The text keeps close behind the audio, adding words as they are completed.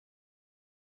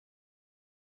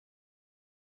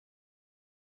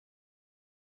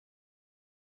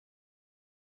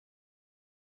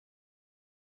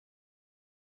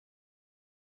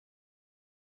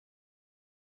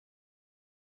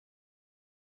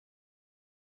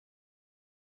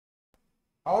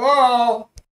Hello?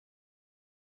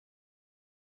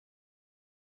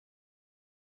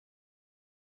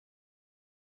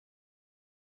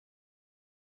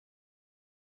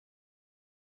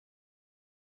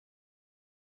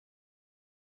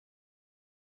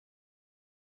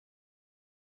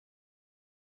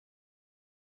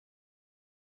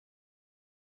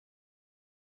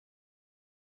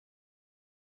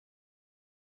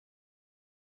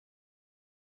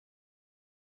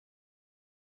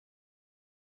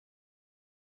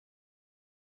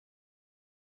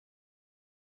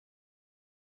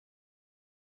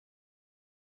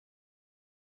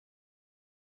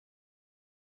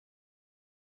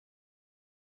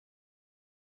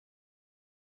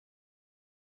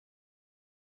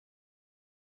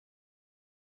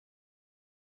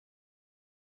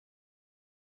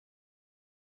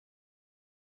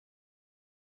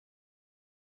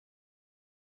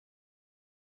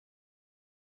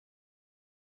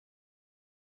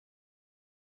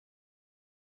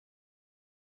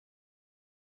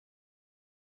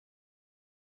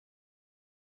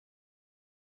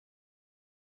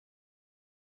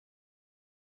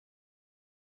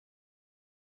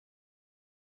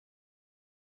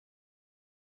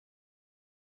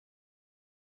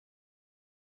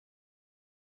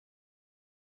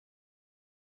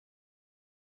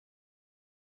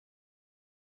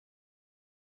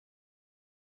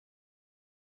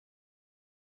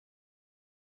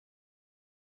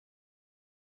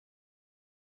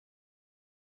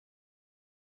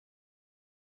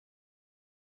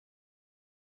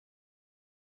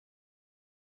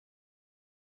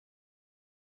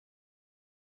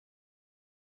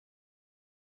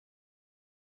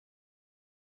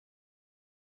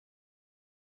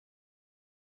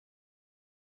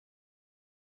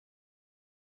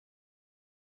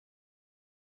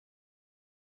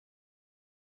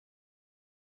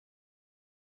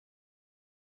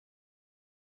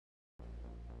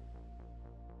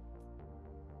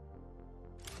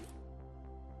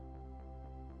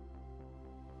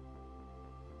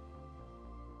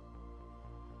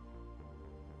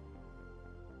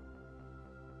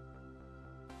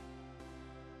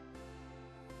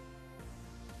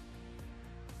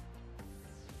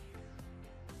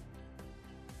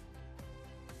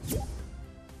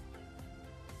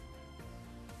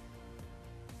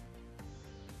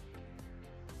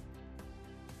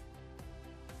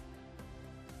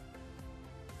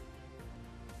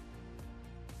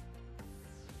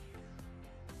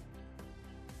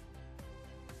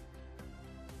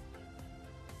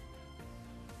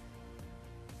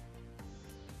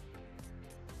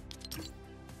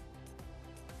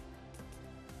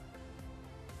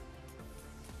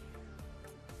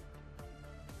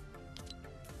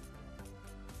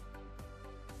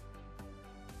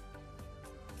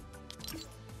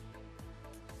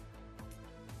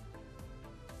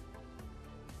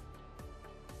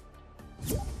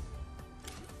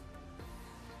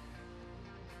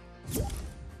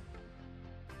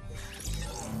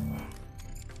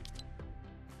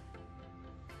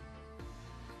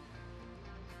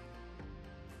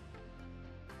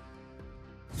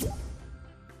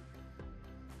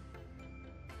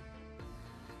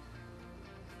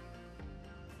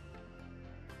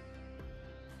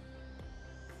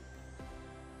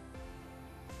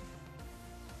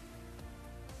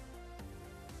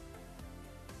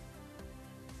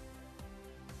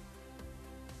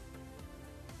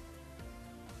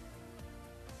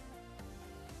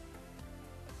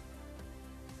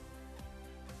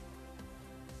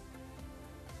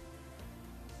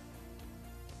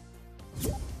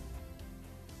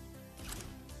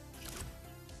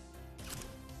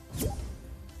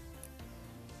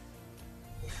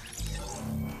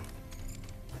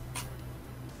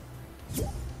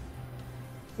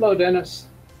 Hello, Dennis.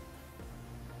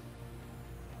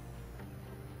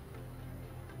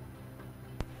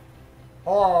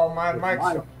 Oh, my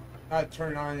mic's not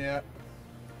turned on yet.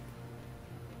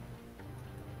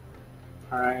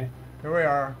 All right. Here we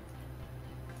are.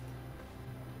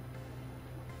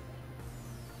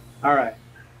 All right.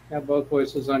 Got both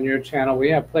voices on your channel.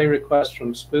 We have play requests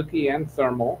from Spooky and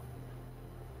Thermal.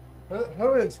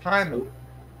 Who is Hyman?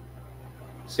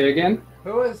 Say again?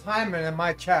 Who is Hyman in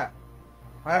my chat?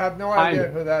 I have no idea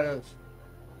who that is.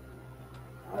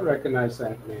 I recognize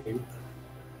that name.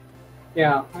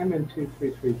 Yeah, I'm in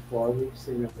 2334. We've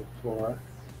seen it before.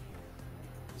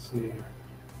 Let's see.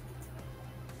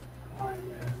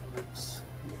 Let's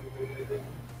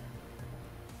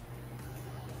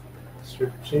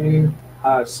searching.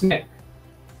 Snick.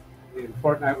 In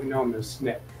Fortnite, we know him as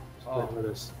Snick. He's been with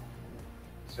us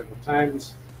several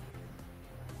times.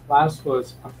 Last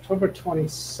was October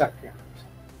 22nd.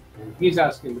 And he's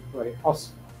asking to play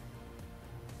also.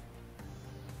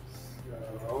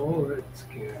 So let's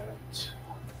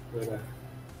put a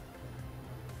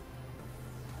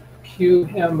cue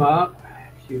him up,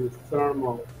 cue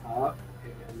Thermal up,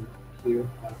 and cue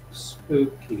up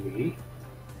Spooky.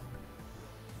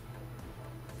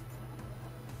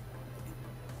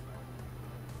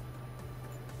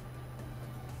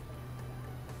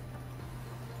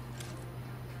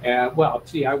 And well,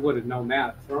 gee, I would have known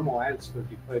that. Thermal and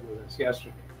Spooky played with us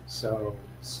yesterday. So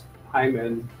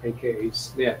Hyman, aka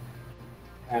Snit,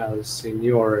 has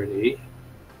seniority.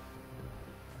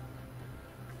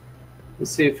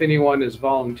 Let's see if anyone is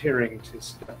volunteering to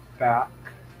step back.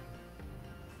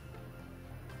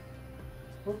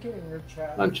 Look in your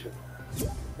chat. Bunch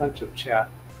of chat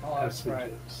that's messages.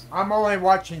 right. I'm only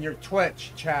watching your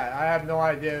Twitch chat. I have no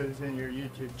idea who's in your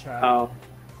YouTube chat. Oh,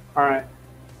 all right.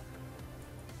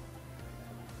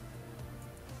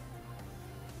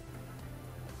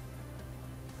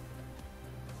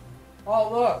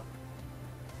 Oh, look.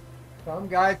 Some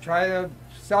guy tried to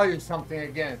sell you something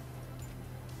again.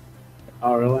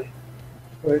 Oh, really?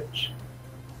 Which?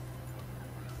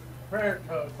 Prayer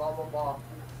code, blah, blah, blah.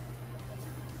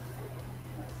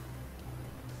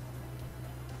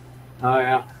 Oh,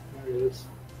 yeah. There it is.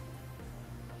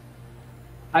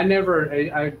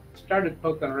 I started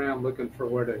poking around looking for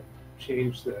where to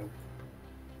change the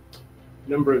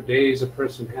number of days a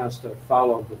person has to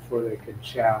follow before they can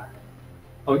chat.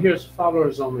 Oh, here's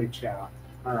followers only chat.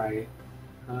 All right.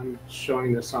 I'm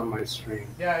showing this on my screen.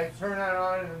 Yeah, you turn that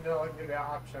on and they'll give you the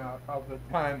option of the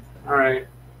time. All right.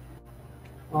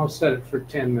 I'll set it for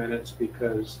 10 minutes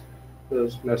because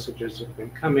those messages have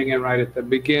been coming in right at the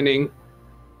beginning.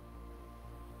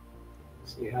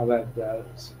 See how that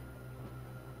does.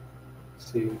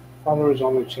 Let's see, followers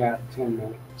only chat 10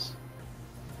 minutes.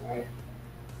 All right.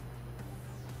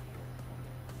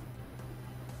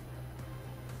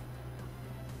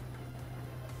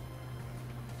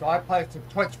 So I placed a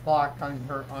Twitch block on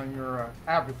your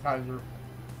advertiser.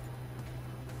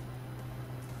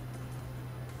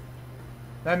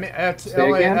 That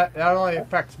only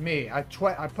affects me. I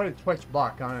put a Twitch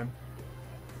block on him.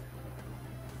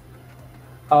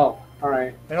 Oh, all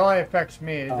right. It only affects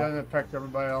me. It doesn't affect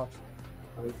everybody else.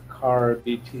 Car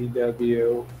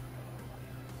BTW.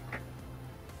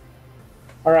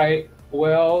 All right.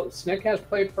 Well, Snick has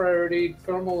play priority.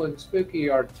 Thermal and Spooky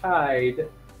are tied.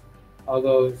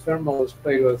 Although Thermal has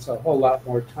played with us a whole lot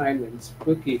more time than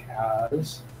Spooky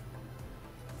has.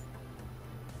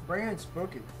 Bring in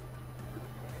Spooky.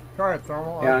 Sorry,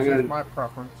 Thermal. Yeah, That's my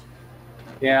preference.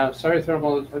 Yeah, sorry,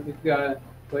 Thermal. I think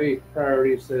play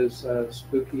priority says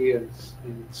Spooky and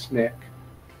Snick.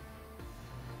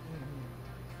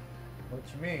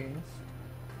 Which means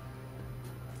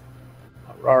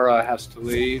Aurora has to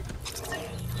leave.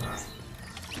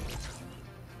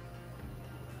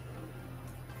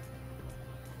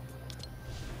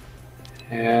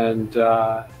 And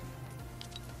let's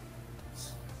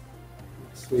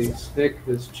see, Snick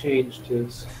has changed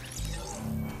his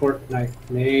Fortnite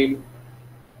name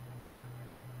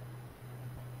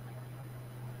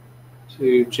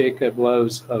to Jacob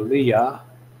Lowe's Aaliyah.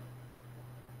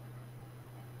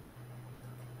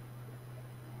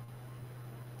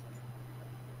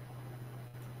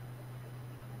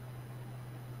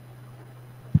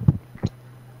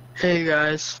 Hey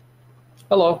guys.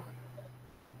 Hello.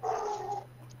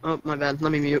 Oh, my bad.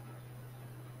 Let me mute.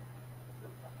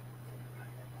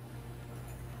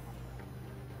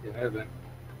 Yeah, I haven't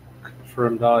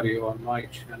confirmed audio on my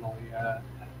channel yet.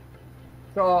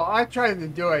 so I tried to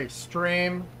do a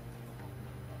stream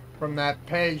from that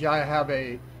page. I have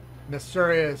a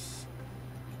mysterious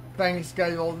thing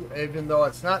scheduled, even though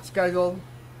it's not scheduled.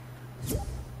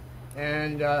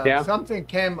 And something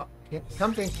came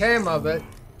of it,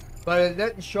 but it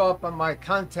didn't show up on my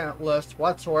content list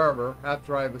whatsoever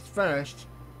after I was finished,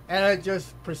 and it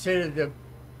just proceeded to,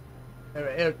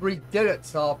 it redid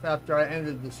itself after I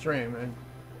ended the stream, and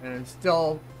it's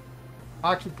still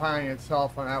occupying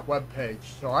itself on that web page.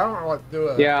 So I don't know what to do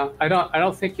with it. Yeah, I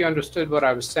don't think you understood what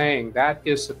I was saying. That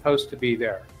is supposed to be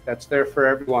there. That's there for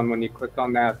everyone when you click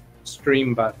on that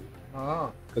stream button,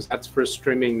 because that's for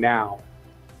streaming now.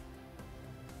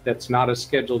 That's not a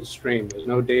scheduled stream. There's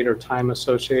no date or time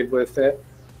associated with it.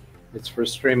 It's for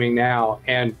streaming now.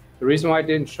 And the reason why it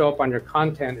didn't show up on your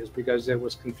content is because it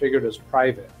was configured as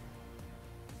private.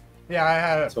 Yeah, I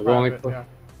had it. So private, yeah.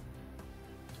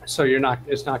 So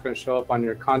it's not going to show up on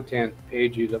your content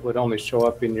page. It would only show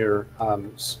up in your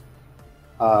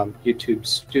YouTube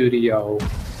Studio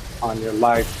on your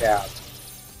live tab.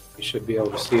 You should be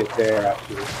able to see it there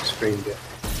after you streamed it.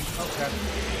 Okay.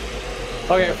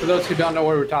 Okay, for those who don't know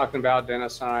what we're talking about,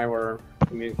 Dennis and I were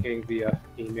communicating via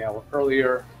email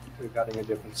earlier regarding a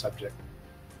different subject.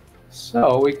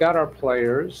 So we got our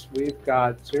players. We've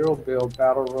got Zero Build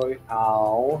Battle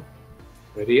Royale.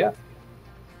 Lydia.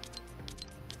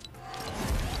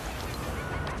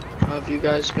 How have you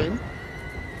guys been?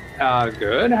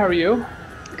 Good. How are you?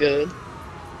 Good.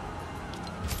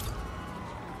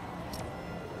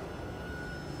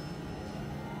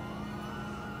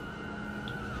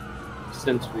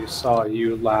 Since we saw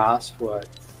you last, what,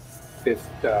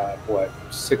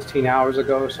 16 hours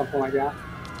ago or something like that?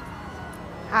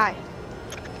 Hi.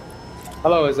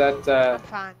 Hello, is that I'm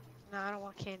fine. No, I don't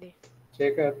want candy.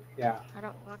 Jacob? Yeah. I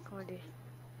don't want candy.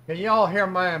 Can y'all hear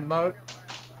my emote?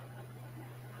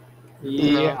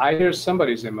 Yeah, No. I hear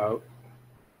somebody's emote.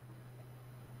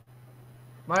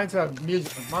 Mine's a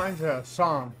music. Mine's a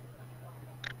song.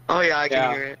 Oh yeah, I can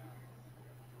Yeah. hear it.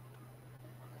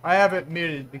 I have it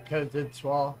muted because it's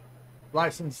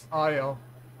licensed audio.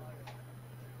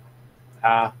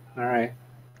 Ah, all right.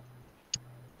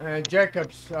 And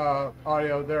Jacob's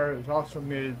audio there is also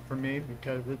muted for me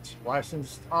because it's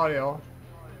licensed audio.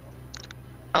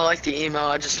 I like the email,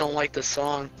 I just don't like the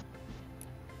song.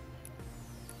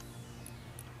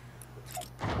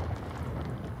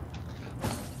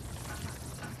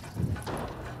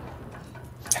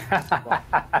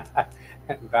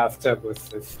 Bathtub with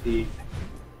 15.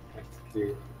 That's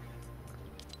cute.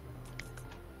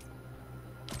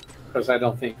 Because I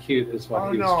don't think cute is what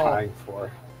Oh, he was no. trying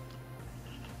for.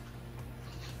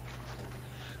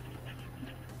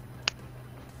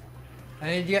 I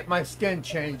need to get my skin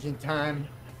changed in time.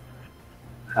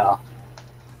 Oh.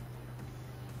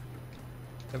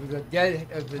 It was a dead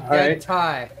All right.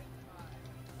 tie.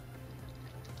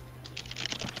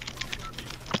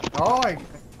 Oh,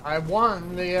 I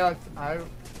won the I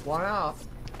won out.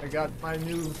 I got my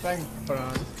new thing put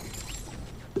on.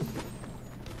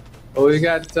 Well, we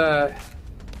got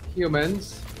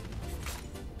humans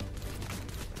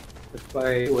to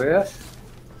play with.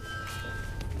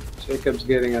 Jacob's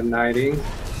getting a knighting.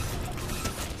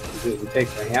 He didn't take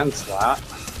the hand slap.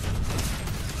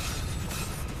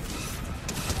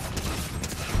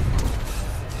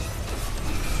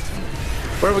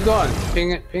 Where are we going?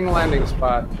 Ping landing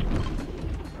spot.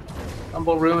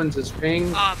 Humble Ruins is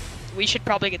ping. We should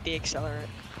probably get the accelerant.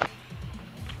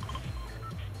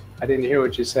 I didn't hear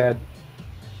what you said.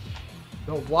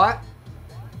 The what?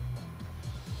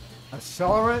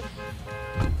 Accelerant?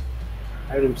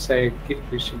 I heard him say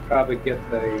we should probably get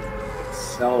the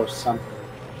cell or something.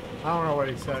 I don't know what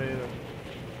he said either.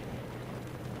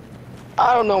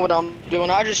 I don't know what I'm doing,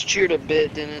 I just cheered a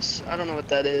bit, Dennis. I don't know what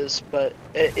that is, but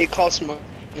it costs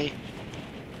money.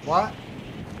 What?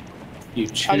 You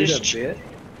chewed a bit?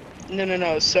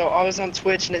 No. So I was on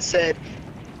Twitch and it said,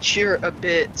 cheer a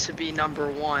bit to be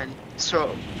 #1.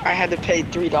 So I had to pay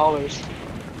 $3,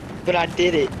 but I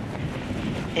did it,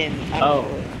 and I don't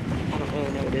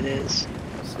really know what it is.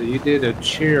 So you did a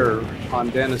cheer on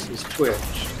Dennis's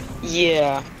Twitch.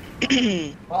 Yeah.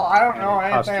 Well, I don't know And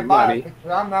it cost anything you about money. it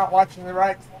because I'm not watching the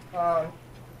right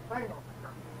thing.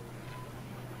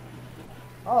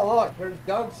 Oh, look, there's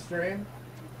Doug's stream.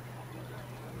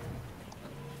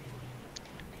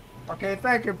 Okay,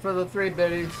 thank you for the 3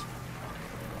 biddies.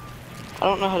 I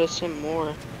don't know how to send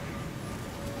more.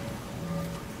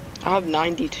 I have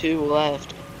 92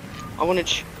 left. I want to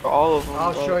cheer all of them.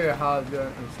 I'll show you how to do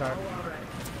it in a second.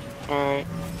 Alright.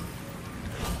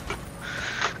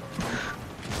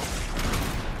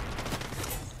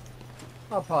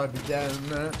 I'll probably be dead in a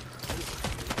minute.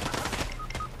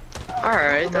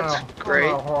 Alright, I'm that's in a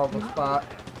great. horrible spot.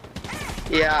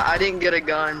 Yeah, I didn't get a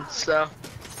gun, so.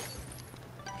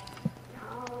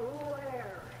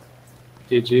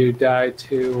 Did you die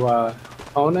to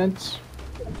opponents?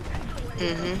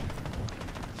 Mm-hmm.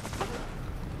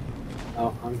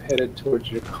 Oh, I'm headed towards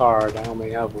your card. I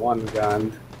only have 1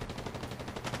 gun.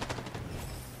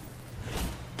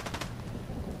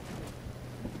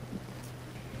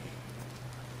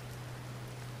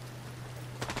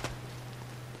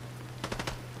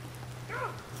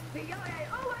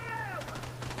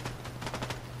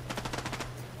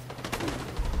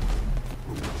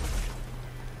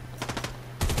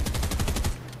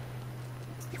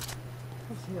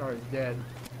 He's already dead.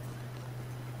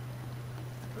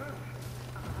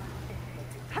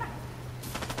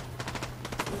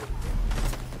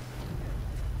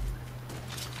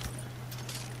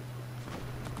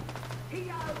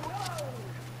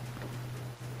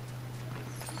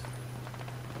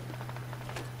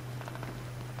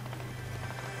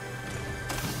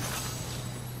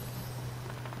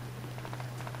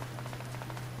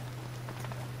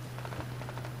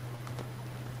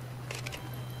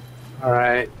 All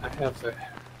right, I have to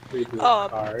reboot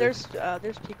card.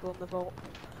 There's people in the vault.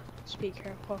 Just be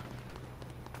careful.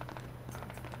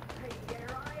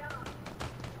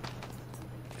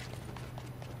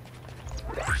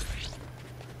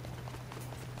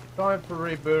 Going for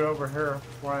reboot over here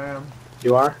where I am.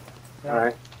 You are? Yeah. All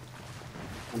right.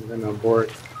 I'm going to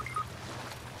abort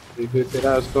reboot that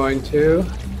I was going to.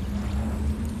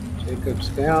 Jacob's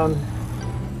down.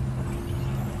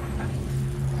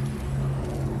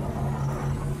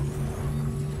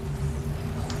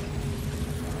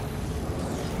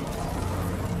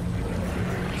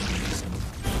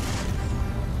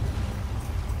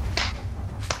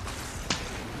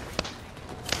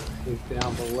 He's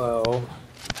down below.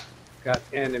 Got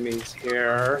enemies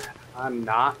here. I'm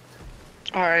not.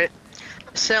 Alright.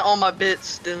 I sent all my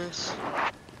bits, Dennis.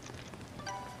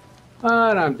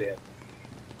 And I'm dead.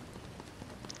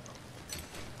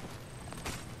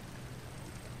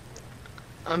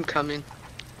 I'm coming.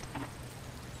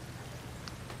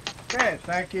 Okay,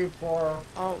 thank you for...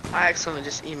 Oh, I accidentally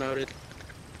just emoted.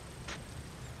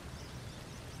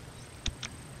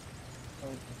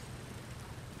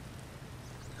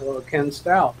 Hello, Ken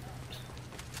Stout.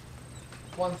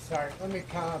 One sec, let me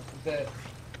count up the bits.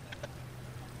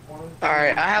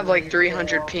 Alright, I have like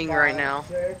 300 ping right now.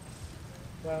 6,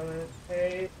 7,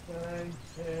 8, 9,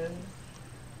 10.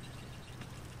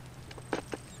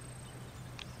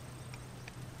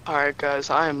 Alright guys,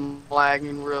 I am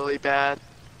lagging really bad.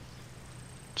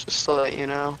 Just to let you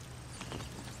know.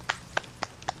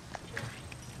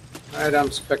 Alright, I'm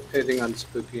spectating on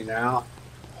Spooky now.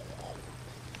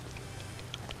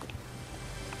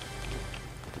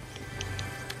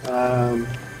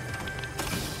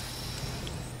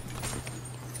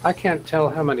 I can't tell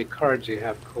how many cards you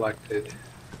have collected.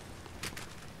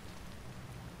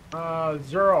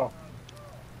 0.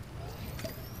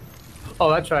 Oh,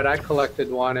 that's right. I collected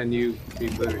one and you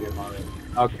rebooted him already.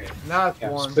 Okay. Now it's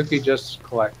Yeah, 1. Spooky just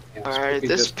collect. Yeah, Alright, Spooky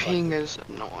this just ping is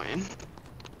annoying.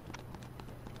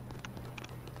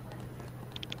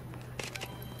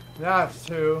 Now it's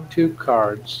 2. 2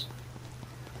 cards.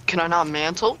 Can I not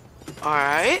mantle?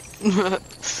 Alright.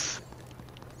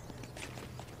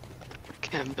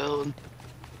 Can't build.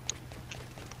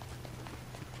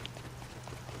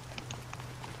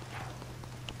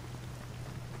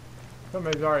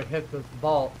 Somebody's already hit this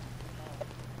vault.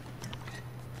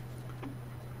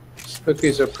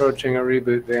 Spooky's approaching a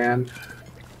reboot van.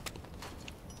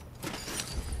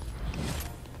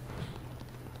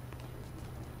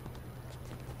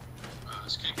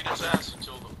 It's kicking his ass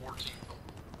until the 14th.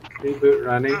 Reboot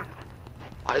running.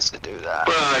 I used to do that.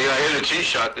 Well, I hit a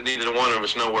T-shot that neither one of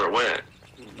us know where it went.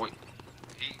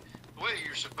 The way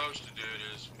you're supposed to do it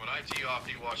is, when I tee off,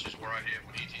 he watches where I hit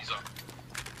when he tees off.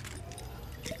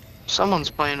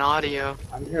 Someone's playing audio.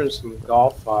 I'm hearing some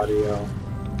golf audio.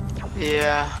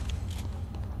 Yeah.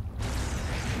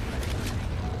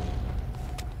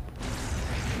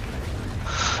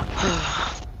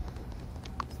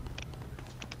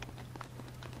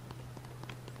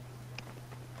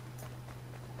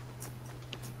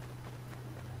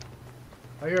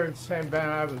 Oh, you're in the same band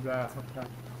I was at. Okay.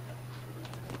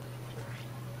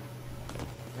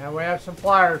 Now we have some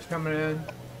flyers coming in.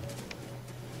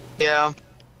 Yeah.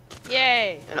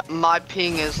 Yay! And my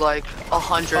ping is like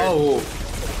 100. Oh,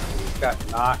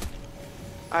 got knocked.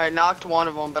 I knocked one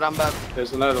of them, but I'm about.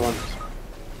 There's another one.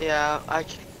 Yeah, I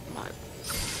can't.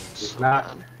 He's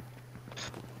not.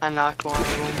 I knocked one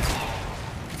of them.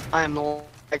 I am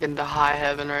lagging to high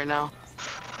heaven right now.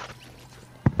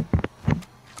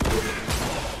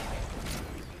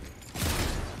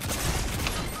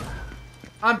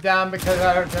 I'm down because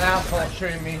there's an asshole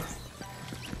shooting me.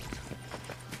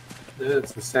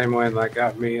 It's the same one that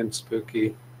got me and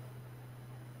Spooky.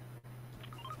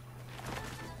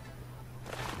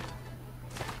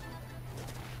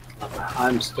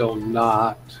 I'm still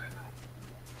not.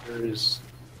 There's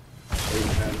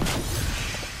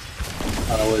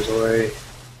not always away.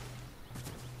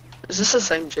 Is this the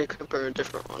same Jacob or a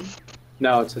different one?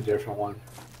 No, it's a different one.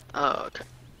 Oh, okay.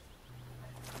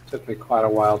 Took me quite a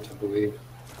while to believe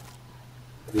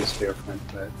it is different,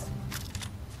 but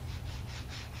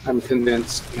I'm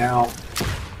convinced now.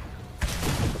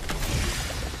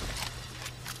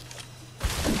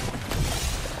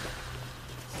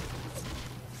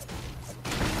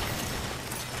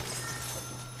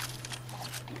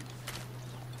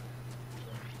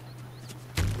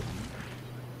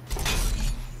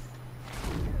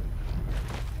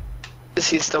 Is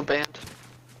he still banned?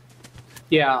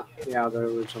 Yeah, the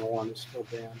original one is still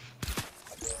banned.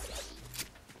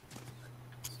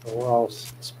 So we're all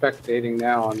spectating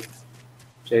now on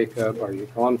Jacob. Are you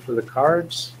going for the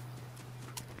cards?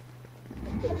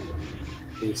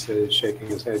 He says, shaking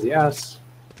his head, yes.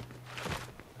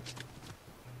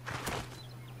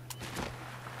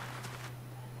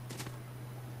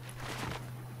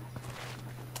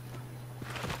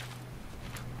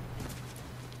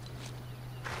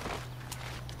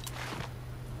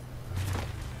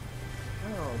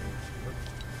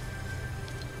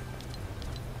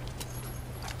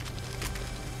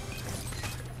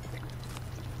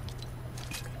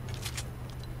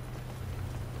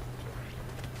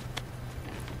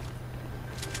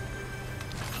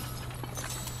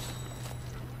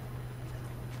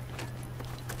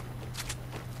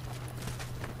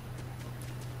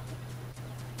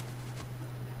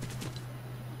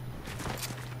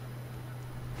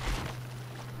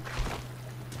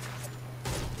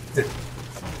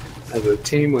 As a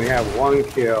team, we have 1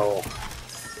 kill.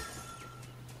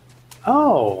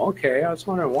 Oh, okay. I was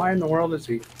wondering why in the world is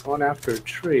he going after a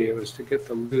tree? It was to get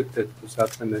the loot that was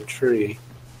up in the tree.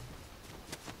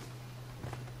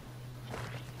 I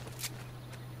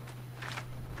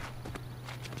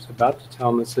was about to tell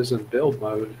him this isn't build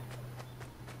mode.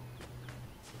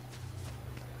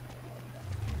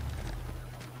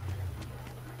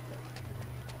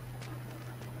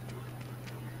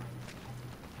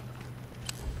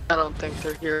 I don't think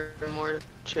they're here anymore,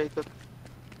 Jacob.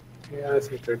 Yeah, I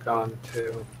think they're gone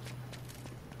too.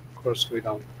 Of course, we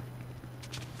don't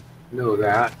know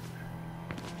that,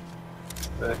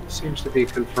 but it seems to be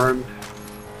confirmed.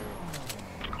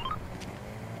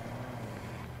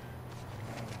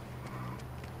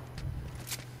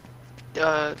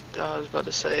 I was about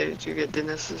to say, did you get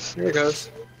Dennis's? Here it goes.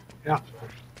 Yeah,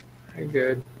 very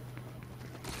good.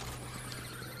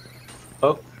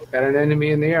 Oh, got an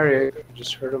enemy in the area.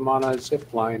 Just heard him on a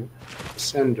zip line.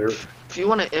 Sender. If you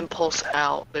want to impulse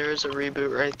out, there is a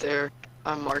reboot right there.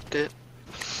 I marked it.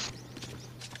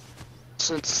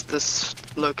 Since this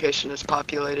location is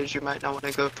populated, you might not want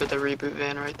to go for the reboot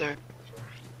van right there.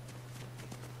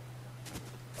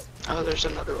 Oh, there's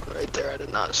another one right there. I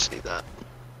did not see that.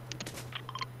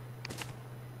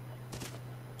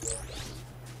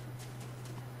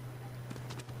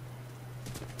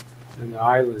 And the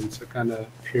islands are gonna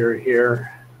appear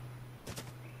here.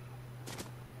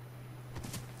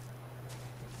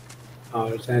 Oh,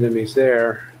 there's enemies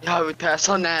there. Yeah, I would pass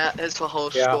on that. It's a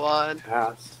whole squad.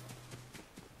 Pass.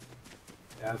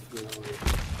 Definitely.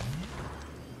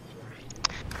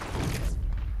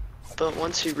 But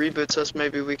once he reboots us,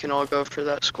 maybe we can all go for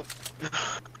that squad.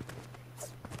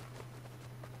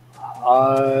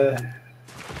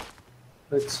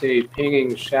 Let's see.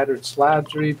 Pinging Shattered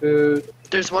Slabs reboot.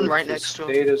 There's one right next to him.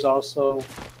 State is also.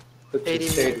 80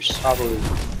 State is probably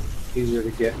easier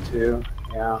to get to.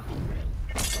 Yeah.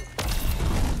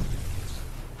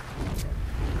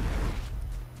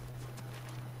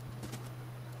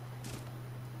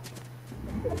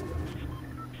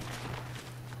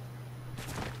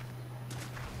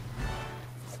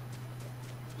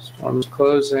 Storm's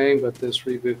closing, but this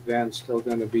reboot van's still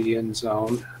going to be in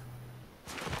zone.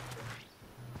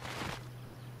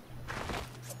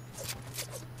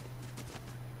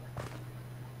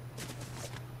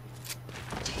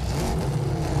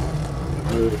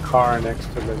 Move the car next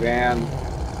to the van.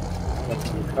 Get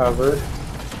some cover.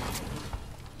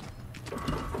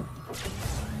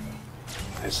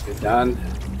 Nicely done.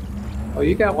 Oh,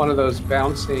 you got one of those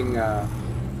bouncing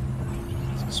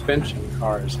suspension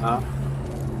cars, huh?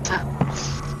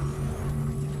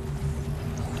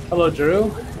 Hello, Drew.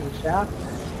 In chat.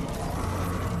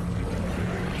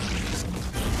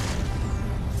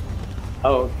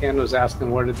 Oh, Ken was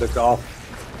asking where did the golf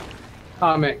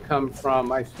comment come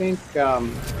from. I think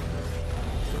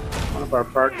one of our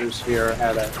partners here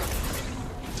had a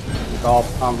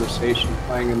golf conversation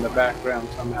playing in the background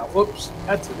somehow. Whoops,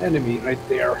 that's an enemy right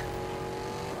there.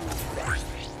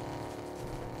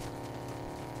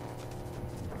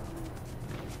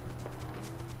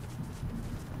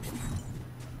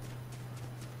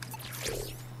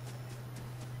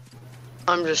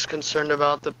 I'm just concerned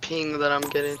about the ping that I'm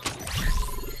getting.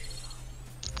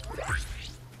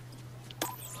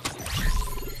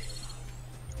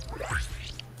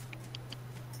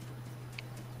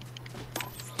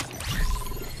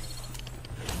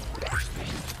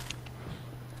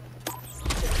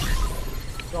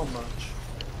 So much.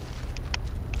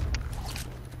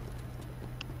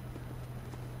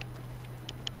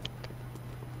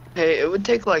 Hey, it would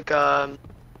take like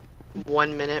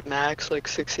 1 minute max, like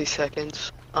 60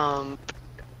 seconds.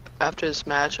 After this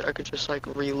match, I could just like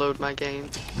reload my game.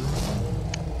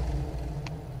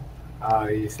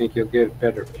 You think you'll get a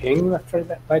better ping for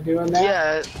that by doing that?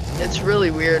 Yeah, it's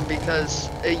really weird because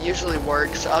it usually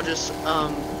works. I'll just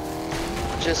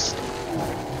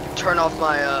turn off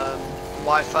my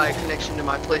Wi-Fi connection to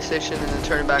my PlayStation and then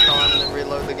turn it back on and then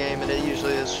reload the game, and it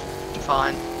usually is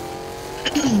fine.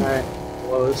 Alright.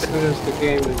 Well, as soon as the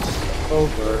game is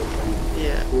over,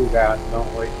 then do that.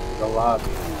 Don't wait for the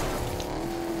lobby.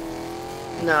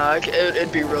 No,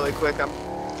 it'd be really quick.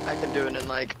 I can do it in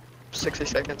like 60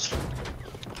 seconds.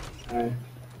 Alright.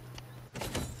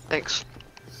 Thanks.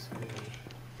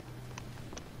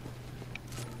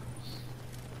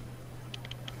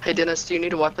 Hey Dennis, do you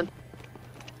need a weapon?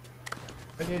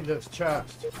 I need this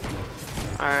chest.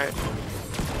 Alright.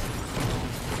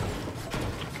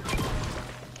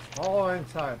 All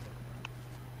inside.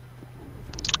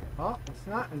 Oh, it's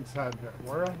not inside there.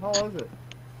 Where the hell is it?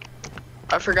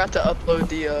 I forgot to upload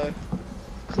the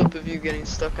clip of you getting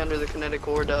stuck under the kinetic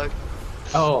ore, Doug.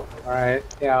 Oh, alright.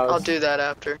 Yeah, I'll do that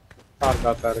after. Thought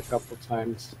about that a couple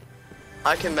times.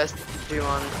 I can message you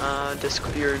on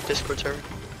your Discord server.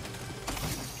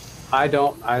 I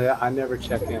don't. I never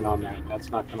check in on that. That's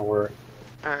not going to work.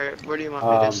 Alright, where do you want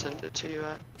me to send it to you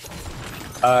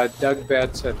at? Doug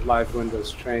Betts at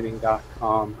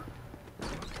livewindowstraining.com.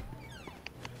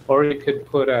 Or you could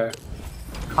put a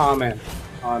comment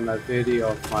on a video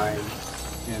of mine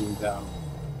and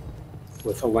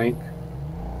with a link.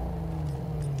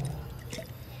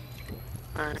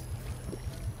 Alright.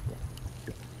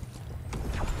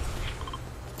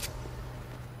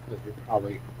 You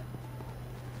probably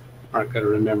aren't going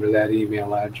to remember that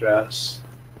email address.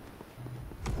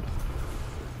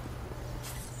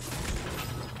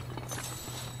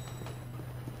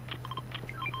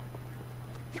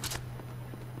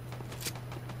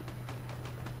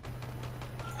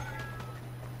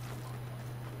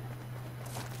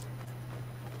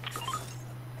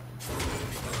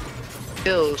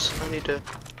 Skills. I need to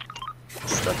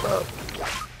step up.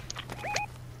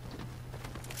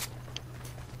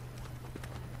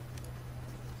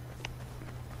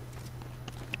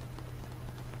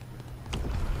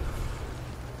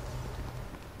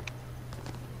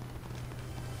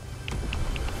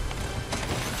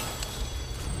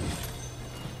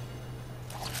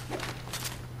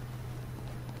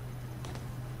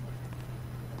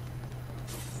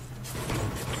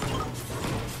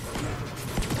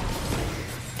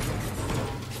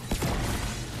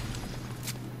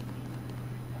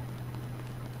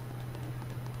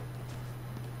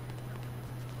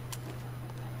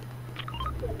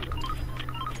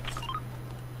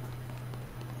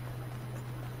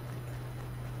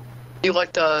 You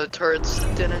like the turrets,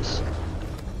 Dennis?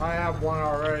 I have one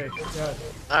already. Yes.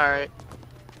 Alright.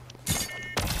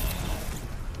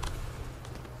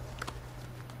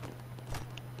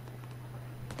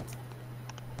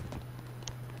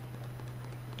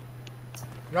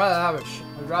 I'd rather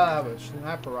have a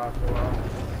sniper rifle.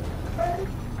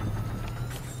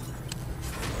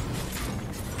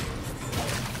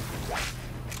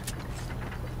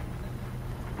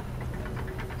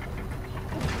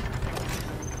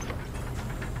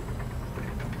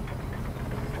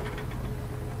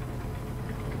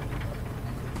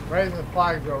 Raising the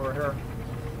flags over here.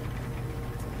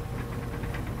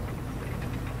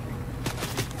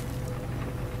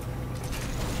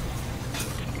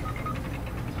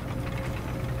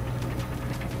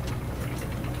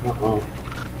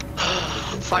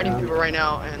 I'm fighting people right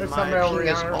now, and There's my somebody over ping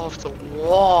is yonder. off the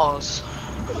walls.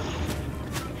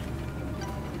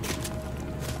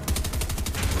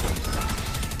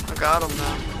 I got him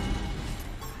now.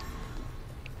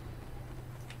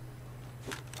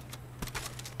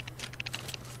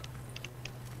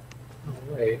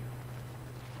 Wait.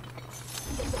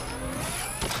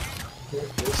 Where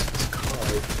is his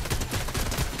card?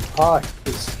 Oh,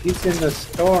 he's in the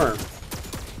storm.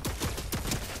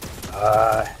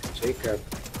 Jacob.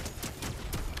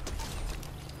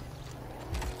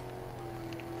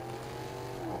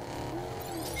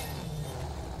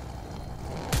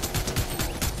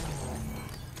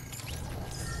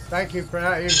 Thank you for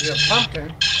not using a pumpkin.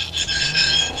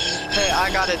 Hey,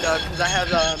 I got it, Doug, because I have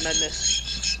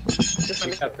madness. Just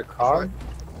You got the card?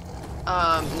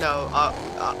 No.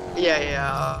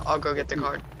 Yeah. I'll go get the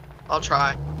card. I'll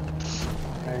try.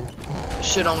 Okay.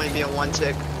 Should only be a 1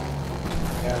 tick.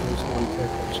 Yeah, there's one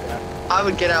pickle chat. I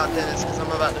would get out, Dennis, because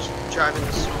I'm about to drive in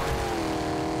the storm.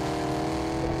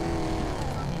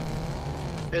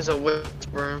 There's a whip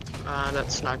room.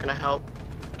 That's not gonna help.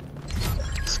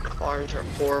 These cars are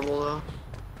horrible, though.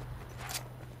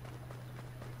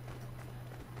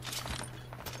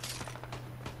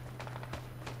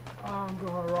 Oh, I'm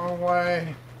going the wrong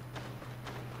way.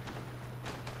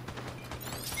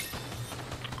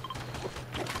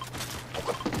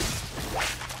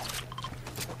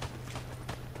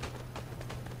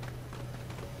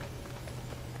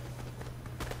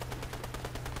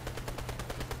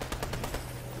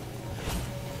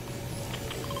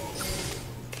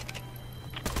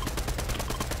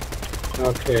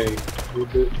 Okay,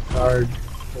 reboot card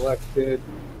selected.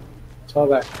 What's all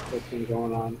that clicking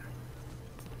going on?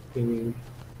 Pinging.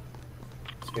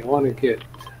 So you want to get.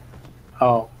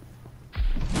 Oh.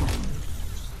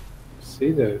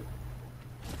 See the.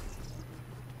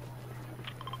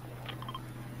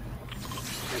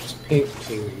 It's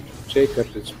pinging.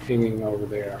 Jacob is pinging over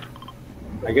there.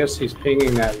 I guess he's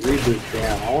pinging that reboot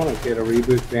van. I want to get a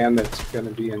reboot van that's going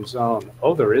to be in zone.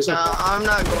 Oh, there isn't. I'm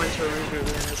not going to a reboot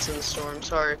van. It's in the storm.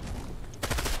 Sorry.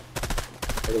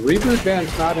 The reboot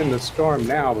van's not in the storm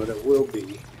now, but it will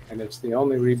be. And it's the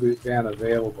only reboot van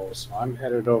available, so I'm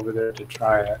headed over there to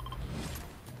try it.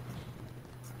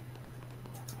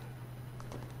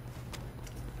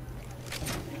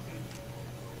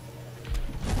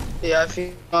 Yeah, if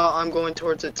you, I'm going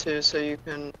towards it too, so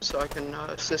I can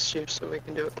assist you, so we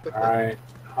can do it quickly. All right,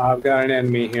 I've got an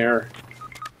enemy here.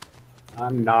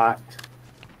 I'm not.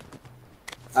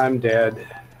 I'm dead.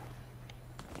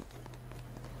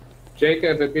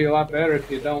 Jacob, it'd be a lot better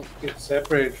if you don't get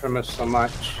separated from us so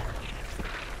much.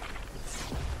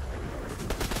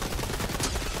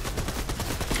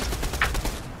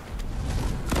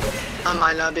 I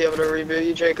might not be able to reboot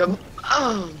you, Jacob.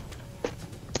 I'll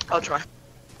try.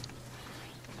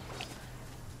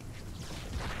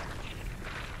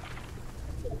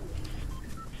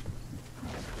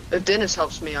 If Dennis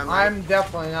helps me, I might. I'm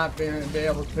definitely not going to be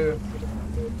able to.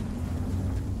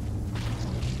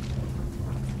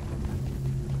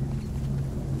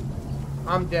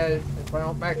 I'm dead if I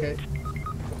don't make it.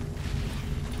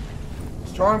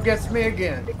 Storm gets me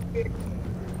again.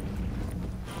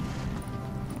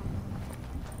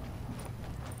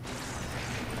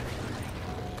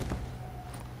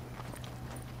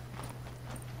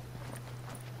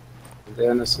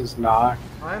 Dennis is not.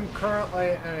 I'm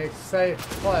currently in a safe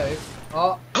place.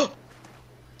 Oh.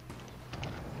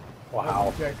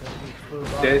 Wow. Jacob, he flew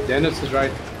by. Dennis is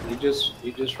right. He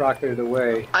just rocketed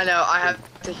away. I know, I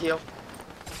have to heal.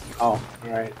 Oh, all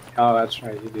right. Oh, that's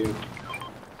right. You do.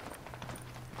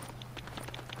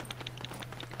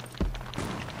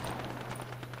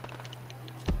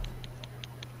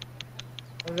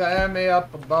 There's an enemy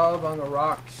up above on the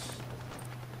rocks.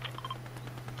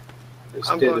 Just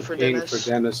I'm did going a for ping Dennis. for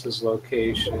Dennis's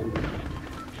location.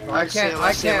 I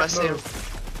can't see him. move.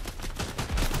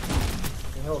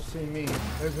 And he'll see me.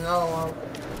 There's another one.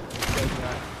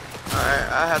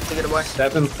 Alright, I have to get away.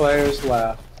 7 players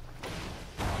left.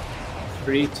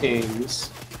 3 teams.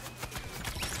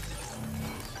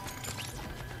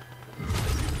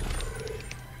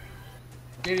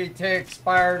 DDT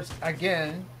expires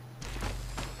again.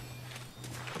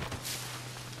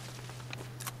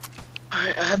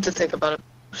 Alright, I have to think about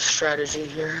a strategy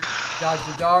here. Dodge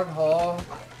the dog hole.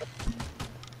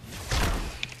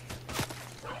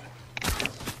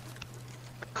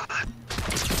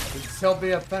 Would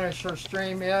Sylvia finish her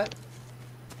stream yet?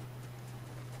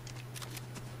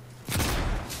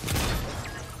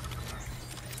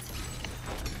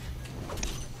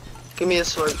 Give me a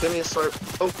slurp, give me a slurp.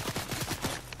 Oh.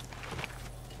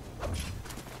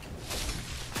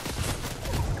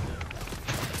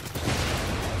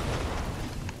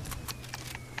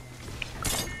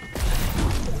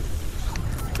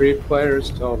 Three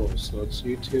players total, so it's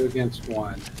you 2 against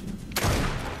 1.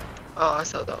 Oh, I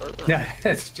thought that was Yeah,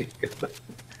 that's Jacob.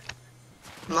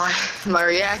 my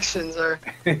reactions are.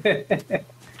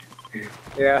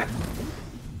 Yeah.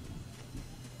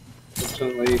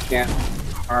 Fortunately, you can't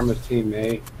harm a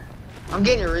teammate. I'm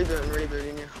getting a reboot and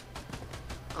rebooting you.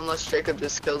 Unless Jacob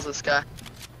just kills this guy.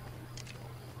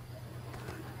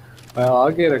 Well,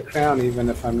 I'll get a crown even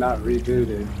if I'm not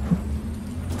rebooted.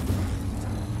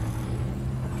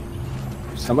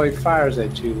 If somebody fires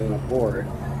at you, then abort.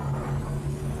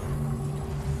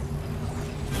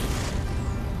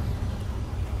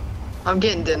 I'm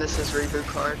getting Dennis's reboot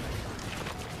card.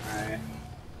 Alright.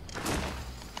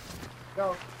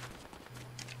 Go.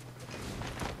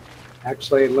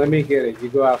 Actually, let me get it. You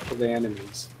go after the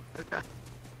enemies. Okay.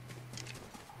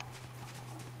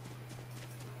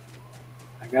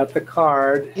 I got the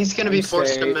card. He's gonna be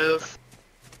forced to safe. move.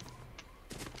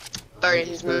 Alright,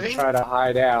 he's gonna moving. Try to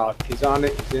hide out. He's on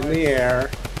it. He's in the air.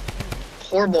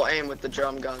 Horrible aim with the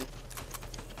drum gun.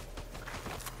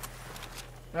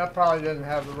 That probably doesn't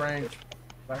have the range.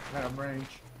 That kind of range.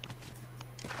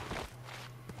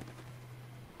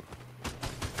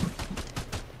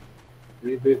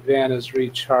 Reboot van is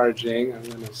recharging. I'm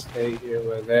gonna stay here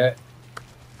with it.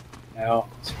 Now,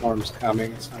 storm's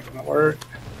coming. It's not gonna work.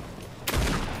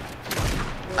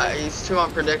 He's too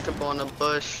unpredictable in the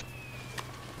bush.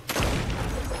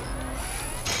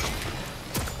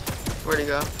 Where'd he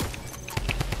go?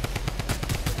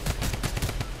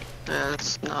 Yeah,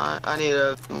 it's not. I need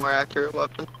a more accurate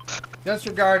weapon.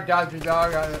 Disregard Dodgy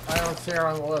Dog. I don't see her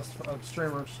on the list of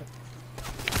streamers.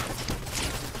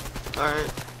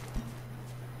 Alright.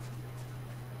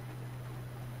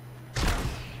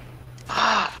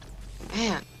 Ah,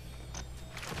 man.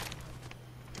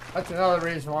 That's another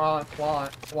reason why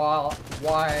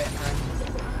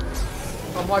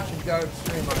I'm watching Doug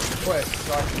stream on Twitch,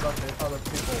 so I can look at other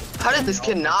people. How did this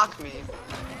kid knock me?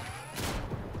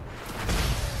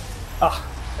 Ah,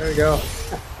 there we go.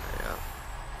 Yeah.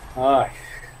 Ah.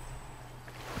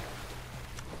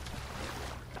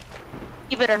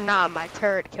 Believe it or not, my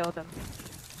turret killed him.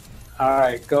 All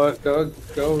right, go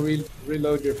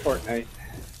reload your Fortnite.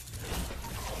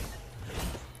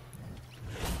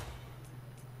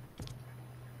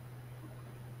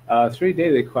 Three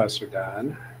daily quests are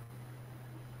done.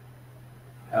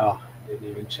 Oh, didn't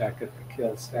even check at the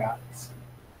kill stats.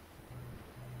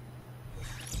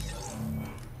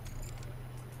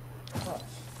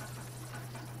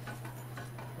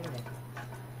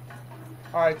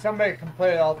 Alright, somebody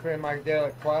completed all 3 of my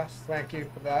daily quests. Thank you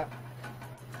for that.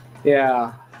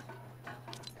 Yeah.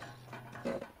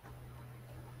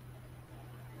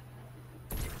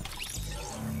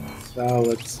 So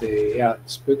let's see. Yeah,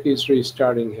 Spooky's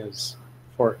restarting his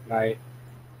Fortnite.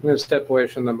 I'm going to step away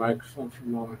from the microphone for a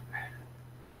moment.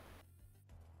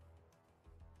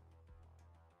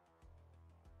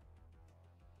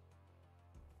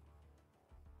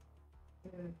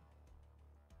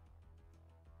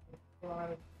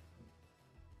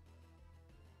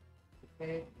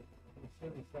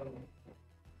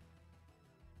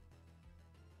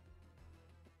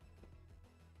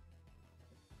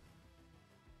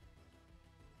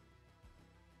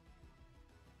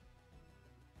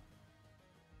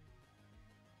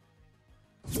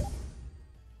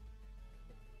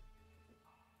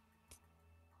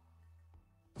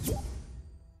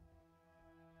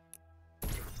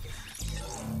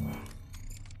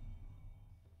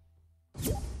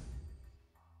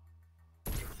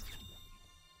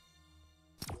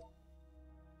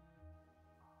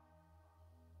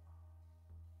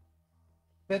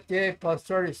 $58 plus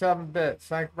 37 bits.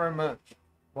 Thank you very much.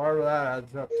 Whatever that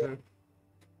adds up to.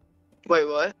 Wait,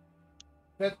 what?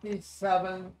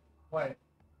 57. Wait.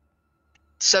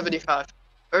 75.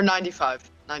 Or 95.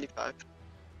 95.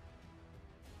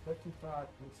 55 plus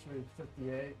 3 is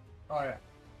 58. Oh, yeah.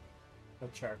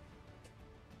 Let's check.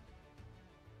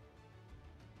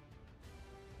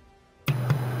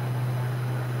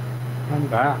 I'm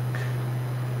back.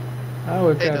 Oh,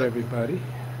 we've Hey, got Doug. everybody.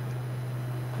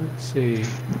 Let's see.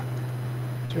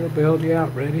 Zero build, yeah,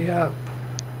 ready up.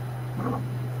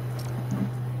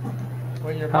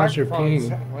 When your How's your microphone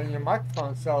ping? when your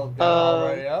microphone settled down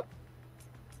already up.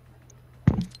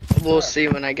 We'll see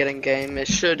when I get in game. It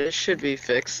should be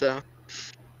fixed though.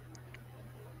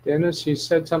 Dennis, you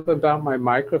said something about my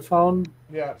microphone?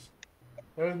 Yes.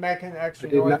 It was making extra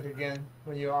I did noise not- again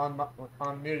when you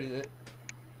unmuted it.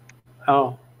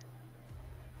 Oh,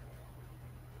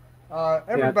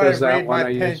 Everybody does that read my when I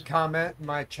pinned use- comment in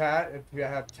my chat if you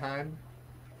have time.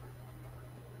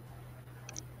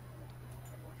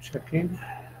 checking.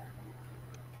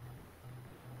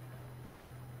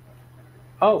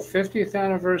 Oh, 50th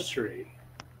anniversary.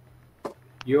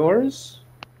 Yours?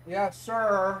 Yes,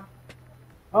 sir.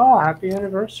 Oh, happy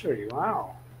anniversary.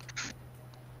 Wow.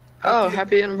 Oh,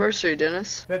 happy anniversary,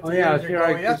 Dennis. 50 Oh, yeah, years here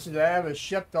ago I- yesterday, I was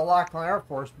shipped to Lackland Air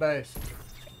Force Base.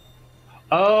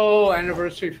 Oh,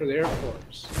 anniversary for the Air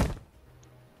Force.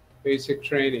 Basic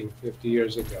training 50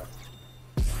 years ago.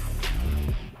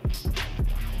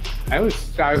 I was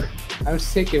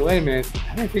thinking, wait a minute,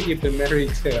 I don't think you've been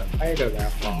married to Ida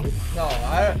that long. No,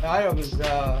 I was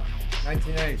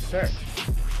 1996.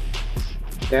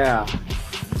 Yeah.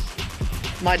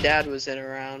 My dad was in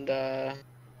around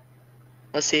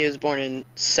let's see, he was born in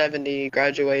 70,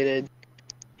 graduated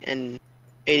in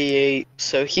 88.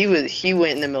 So he went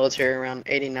in the military around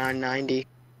 89, 90.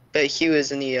 But he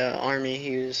was in the army.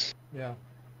 He was Yeah.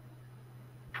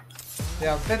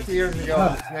 Yeah, 50 years ago, it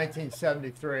was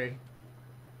 1973.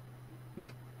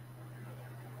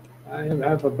 I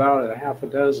have about a half a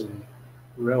dozen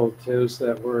relatives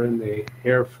that were in the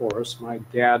Air Force. My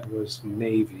dad was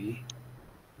Navy.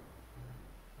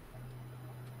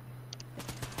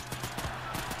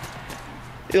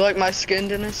 You like my skin,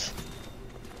 Dennis?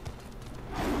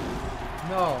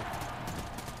 No.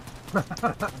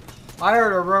 I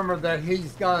heard a rumor that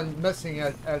he's gone missing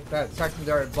at that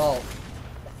secondary vault.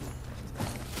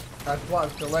 That's what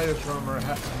the latest rumor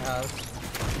has.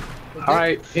 But All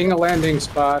right, ping a landing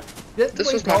spot. didn't This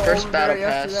we was my go first over battle there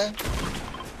pass.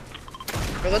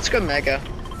 yesterday? Well, let's go mega.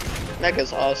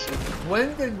 Mega's awesome.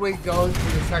 When did we go to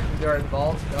the secondary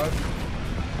vaults, Doug?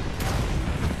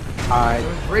 It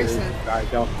was recent. I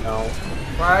don't know.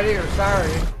 Friday or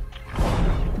Saturday?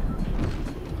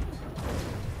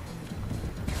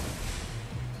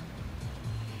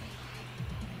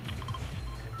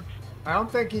 I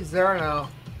don't think he's there now.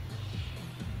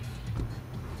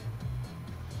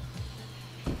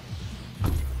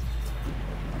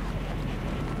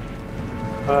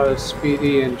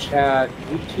 Speedy in chat.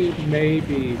 YouTube may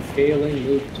be failing.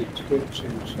 Move to Twitch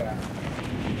in chat.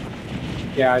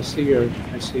 Yeah, I see your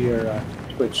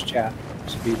Twitch chat,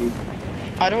 Speedy.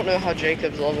 I don't know how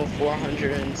Jacob's level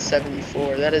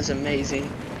 474. That is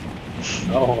amazing.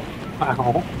 Oh,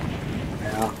 wow.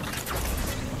 Yeah.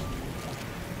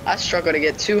 I struggle to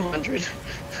get 200.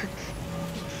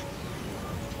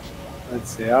 Let's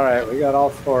see. All right, we got all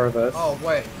 4 of us. Oh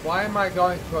wait, why am I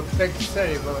going to a big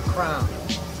city with a crown?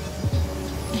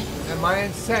 Am I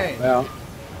insane? Well.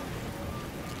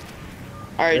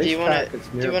 All right, do you want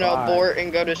to abort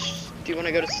and go to do you want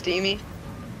to go to Steamy?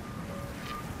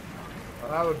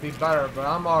 Well, that would be better, but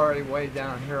I'm already way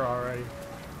down here already.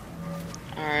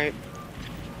 All right.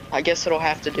 I guess it'll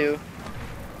have to do.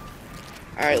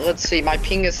 All right, let's see. My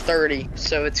ping is 30,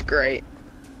 so it's great.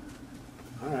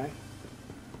 All right.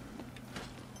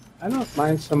 I don't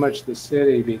mind so much the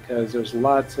city because there's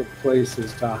lots of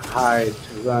places to hide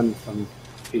to run from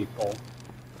people.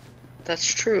 That's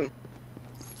true.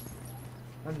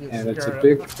 And it's a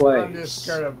big place. I'm just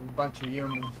scared of a bunch of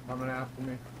humans coming after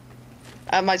me.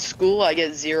 At my school, I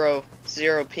get zero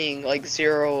ping, like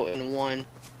 0 and 1.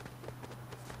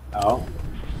 Oh.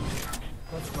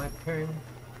 What's my ping?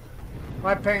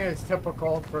 My ping is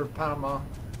typical for Panama.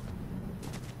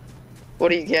 What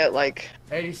do you get, like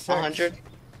 86. 100?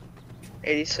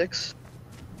 86?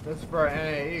 That's for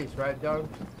NAEs, right, Doug?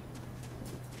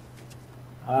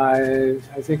 I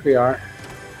think we are.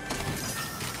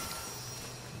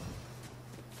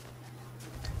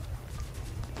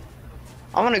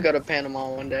 I want to go to Panama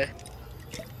one day.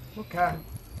 Okay.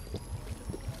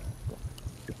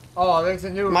 Oh, there's a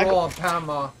new rule in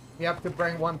Panama. You have to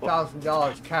bring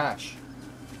 $1,000 cash.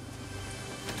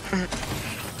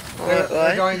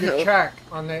 They're going to check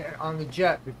on the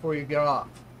jet before you get off.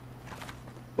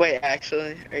 Wait,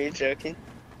 actually, are you joking?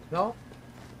 No.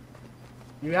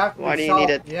 You have to. Why do you need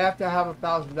it? You have to have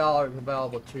 $1,000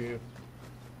 available to you.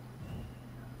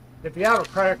 If you have a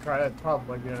credit card, that's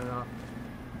probably good enough.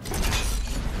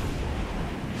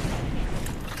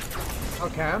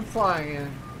 Okay, I'm flying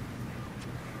in.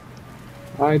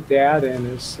 My dad and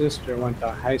his sister went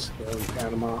to high school in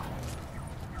Panama.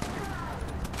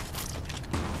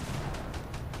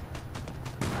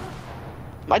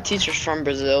 My teacher's from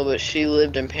Brazil, but she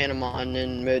lived in Panama and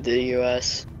then moved to the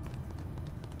U.S.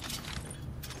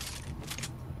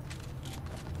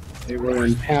 They were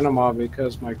in Panama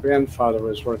because my grandfather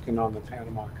was working on the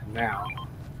Panama Canal.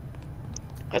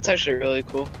 That's actually really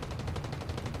cool.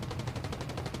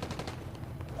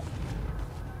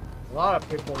 A lot of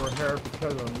people were here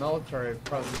because of the military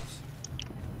presence.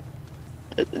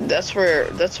 That's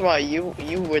why you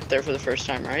went there for the first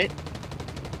time, right?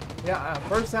 Yeah,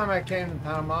 first time I came to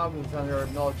Panama was under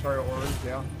military orders,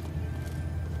 yeah.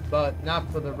 But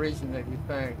not for the reason that you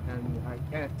think, and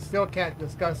I still can't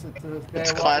discuss it to this day.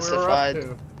 It's what classified. We were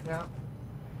up to.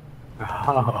 Yeah.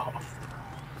 Oh.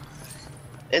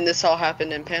 And this all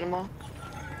happened in Panama?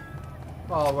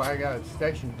 Well, I got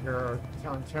stationed here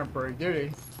on temporary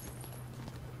duty.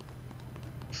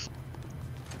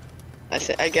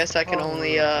 I guess I can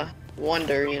only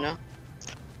wonder, you know.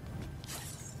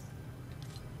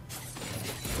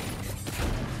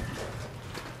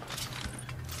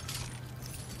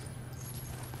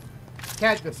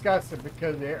 Can't discuss it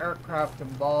because the aircraft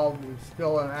involved is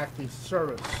still in active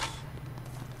service.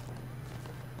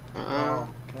 So,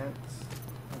 can't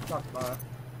talk about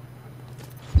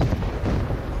it.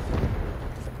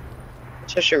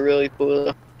 It's actually really cool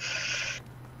though.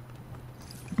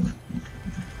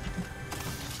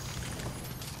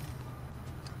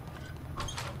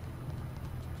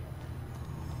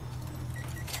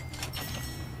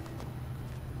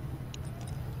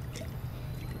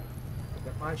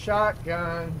 My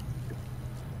shotgun.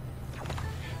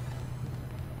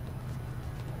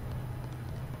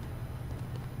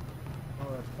 Oh,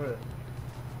 let's put it.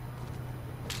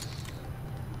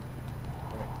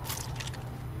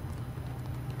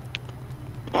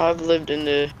 I've lived in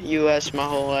the U.S. my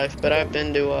whole life, but I've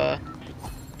been to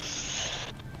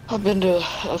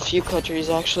a few countries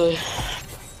actually.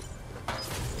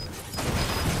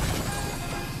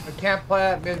 I can't play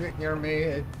that music near me.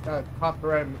 It's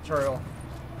copyrighted material.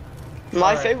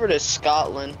 My favorite is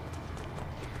Scotland.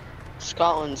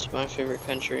 Scotland's my favorite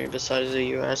country besides the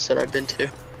U.S. that I've been to.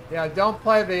 Yeah, don't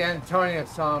play the Antonia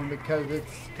song because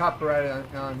it's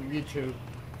copyrighted on YouTube.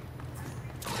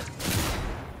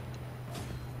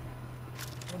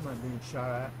 What am I being shot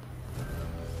at?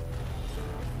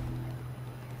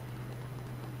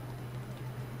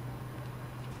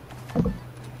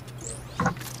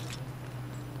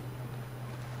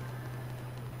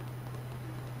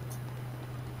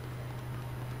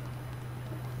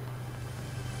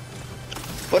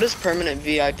 What does permanent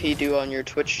VIP do on your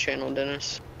Twitch channel,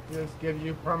 Dennis? Just give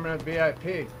you permanent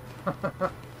VIP.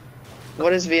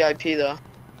 What is VIP though?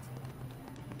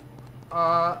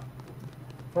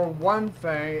 For one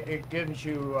thing, it gives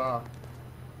you,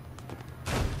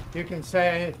 you can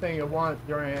say anything you want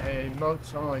during a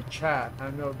emotes-only chat.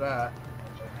 I know that.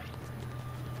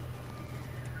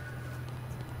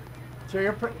 So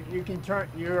you're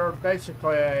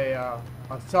basically a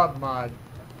sub mod,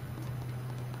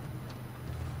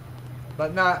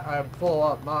 but not a full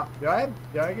up mod. Did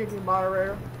I give you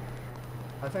moderator?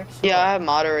 I think so. Yeah, I have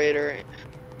moderator.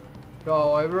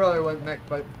 So it really wouldn't make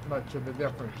much of a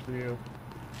difference to you.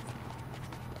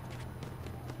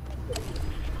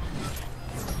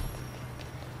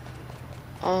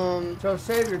 So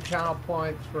save your channel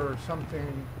points for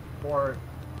something more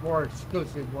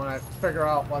exclusive when I figure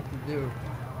out what to do.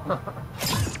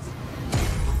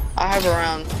 I have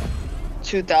around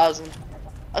 2,000.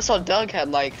 I saw Doug had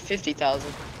like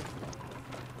 50,000.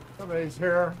 Somebody's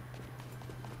here.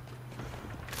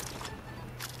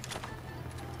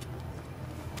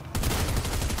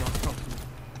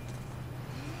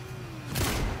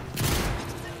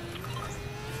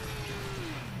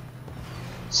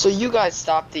 So you guys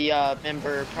stopped the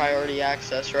member priority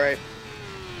access, right?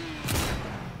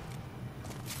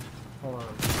 Hold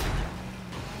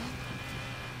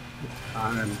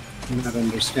on. I'm not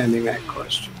understanding that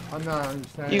question. I'm not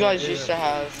understanding. You guys it used to either.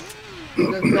 have, I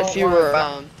if you were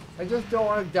I just don't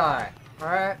want to die. All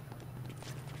right.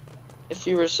 if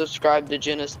you were subscribed to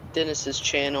Dennis's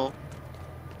channel,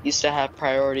 used to have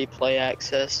priority play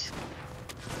access.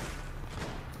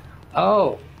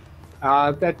 Oh,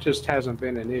 that just hasn't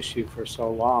been an issue for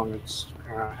so long. It's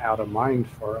kind of out of mind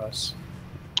for us.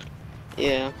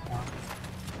 Yeah.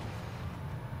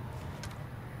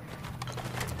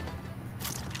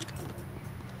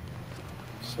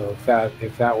 So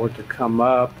if that were to come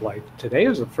up, like today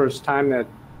is the first time that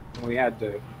we had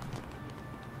to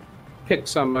pick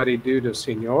somebody due to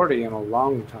seniority in a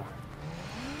long time.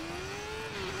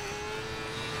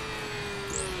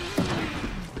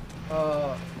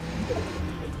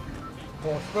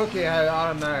 Well, Spooky had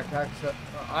automatic access.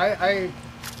 I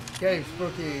gave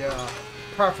Spooky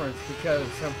preference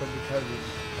simply because he's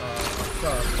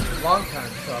sub, long time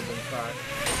sub in fact.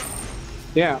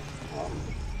 Yeah,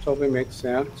 totally makes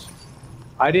sense.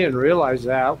 I didn't realize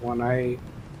that when I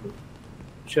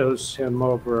chose him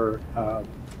over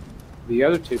the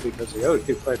other two because the other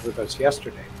two played with us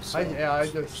yesterday. So I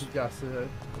just suggested it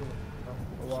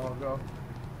a while ago.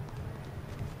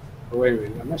 Oh, wait a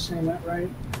minute, am I saying that right?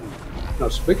 No,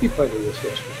 Spooky played with us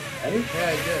yesterday, right?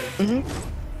 Yeah, I did.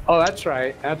 Oh, that's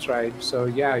right, that's right. So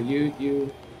yeah,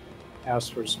 you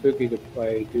asked for Spooky to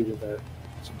play due to the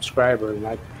subscriber, and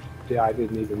I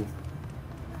didn't even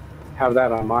have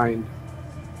that on mind.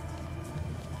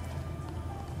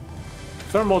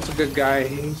 Thermal's a good guy.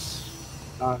 He's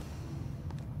not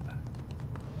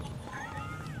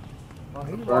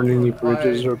burn any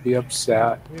bridges or be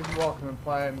upset. He's welcome to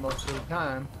play most of the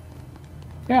time.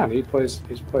 Yeah, and he's played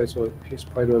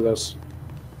with us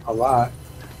a lot.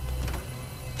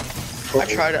 I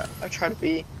try to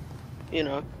be, you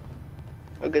know,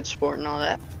 a good sport and all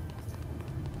that.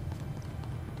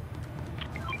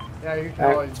 Yeah, you can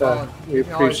always we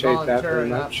appreciate that very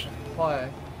much. Play.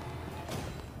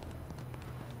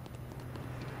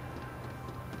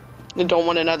 I don't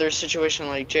want another situation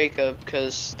like Jacob,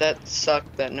 because that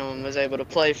sucked that no one was able to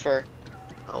play for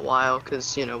a while,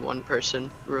 because, you know, one person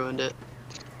ruined it.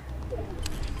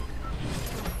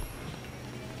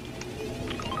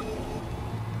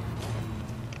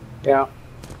 Yeah.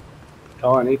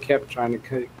 Oh, and he kept trying to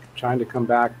come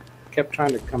back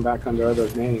under other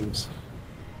names.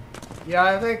 Yeah,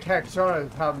 I think Hexona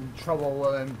is having trouble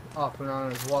with him off and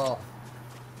on as well.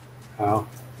 Oh.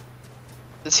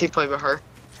 Does he play with her?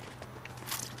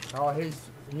 Oh,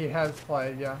 he has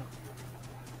played, yeah.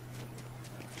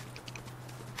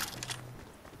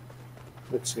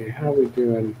 Let's see, how are we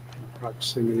doing in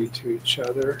proximity to each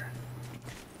other?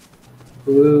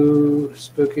 Blue,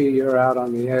 Spooky, you're out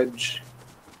on the edge.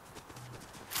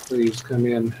 Please come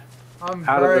in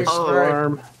out of the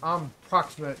storm. I'm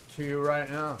proximate to you right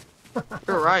now.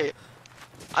 You're right.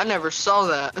 I never saw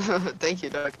that. Thank you,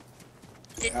 Doug.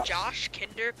 Did Yeah. Josh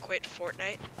Kinder quit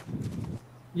Fortnite?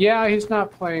 Yeah, he's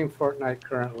not playing Fortnite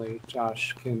currently,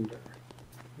 Josh Kinder.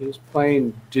 He's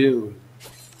playing Dune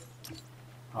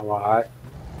a lot.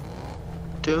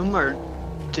 Doom or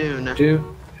Dune?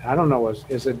 Dune. I don't know.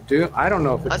 Is it Dune? I don't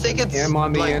know if it's I think an it's M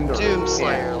on the like end or Doom an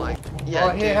Slayer, N. like yeah,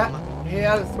 Well, Doom. he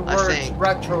has the I words think.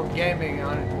 retro gaming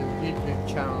on his YouTube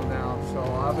channel now, so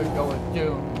I would go with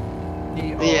Doom.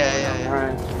 D-O. Yeah. All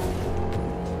right.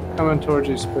 Coming towards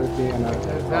you, Spooky, and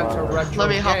That's a retro Let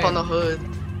me hop game. on the hood.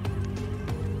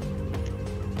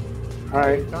 All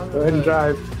right, go ahead and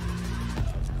drive.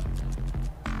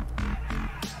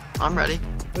 I'm ready.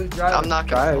 Who's driving? I'm not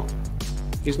gonna. Drive.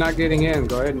 He's not getting in.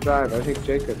 Go ahead and drive. I think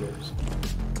Jacob is.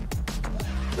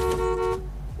 Go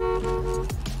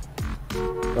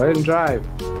ahead and drive.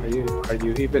 Are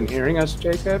you even hearing us,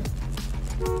 Jacob?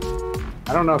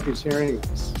 I don't know if he's hearing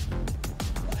us.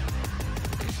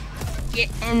 Get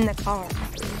in the car.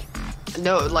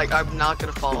 No, like I'm not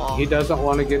gonna fall off. He doesn't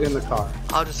want to get in the car.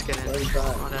 I'll just get in. Go ahead and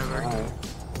drive. Whatever. All right.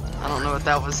 I don't know what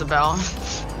that was about.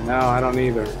 No, I don't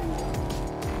either.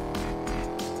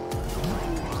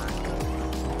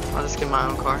 I'll just get my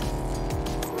own car.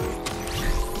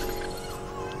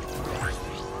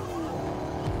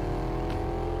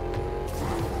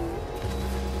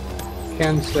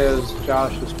 Ken says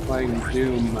Josh is playing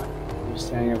Doom. He's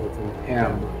saying it with an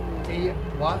M.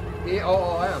 What?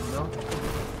 E-O-O-M, no?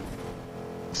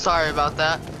 Sorry about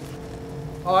that.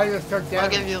 Oh, I just took I'll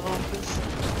damage. give you a little boost.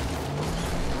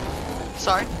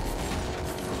 Sorry?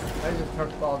 I just took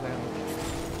fall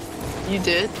damage. You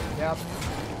did? Yep.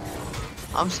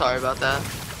 I'm sorry about that.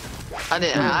 I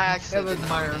didn't. I actually. It was did not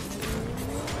minor. mean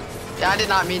to. Yeah, I did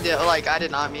not mean to. Like, I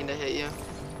did not mean to hit you.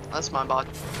 That's my bot.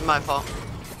 My fault.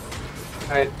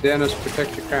 All right, Dennis,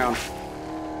 protect your crown.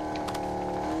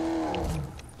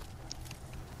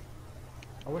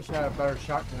 I wish I had a better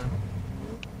shotgun.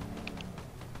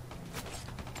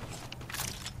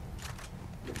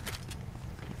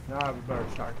 Now I have a better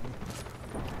shotgun.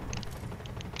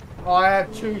 Oh, I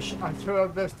have two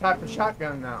of this type of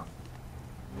shotgun now.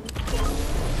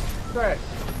 Great.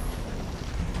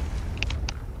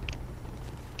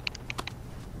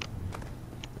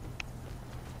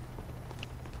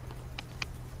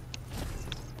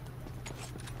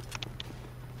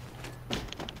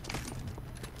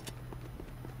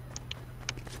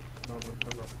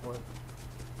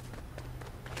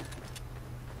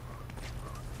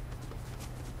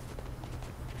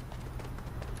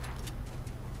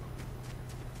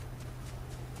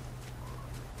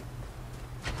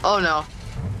 Oh no.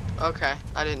 Okay,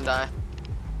 I didn't die.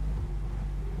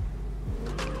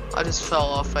 I just fell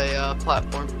off a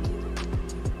platform.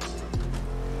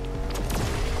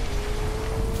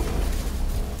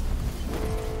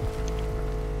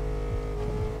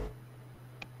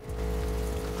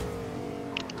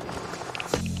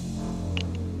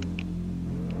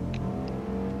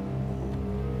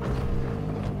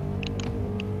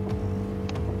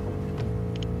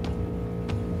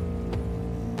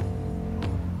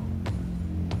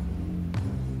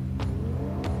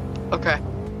 Okay.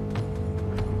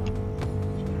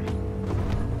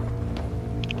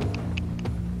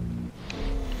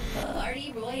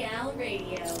 Party Royale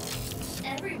Radio.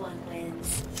 Everyone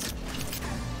wins.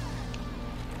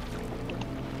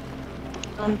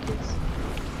 Please.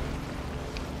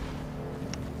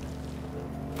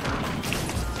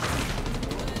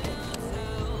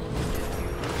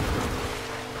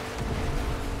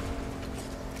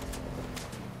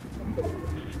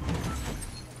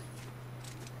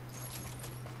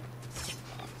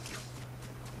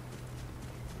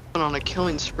 Went on a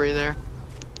killing spree there.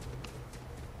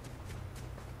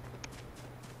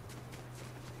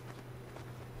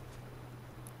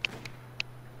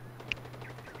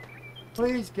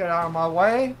 Please get out of my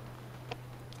way.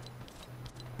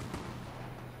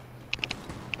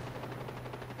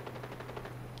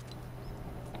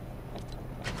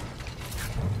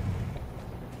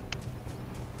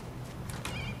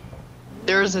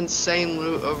 There's insane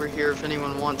loot over here if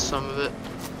anyone wants some of it.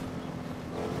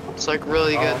 It's like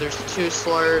really good. There's 2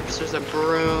 slurps, there's a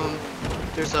broom,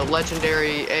 there's a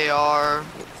legendary AR.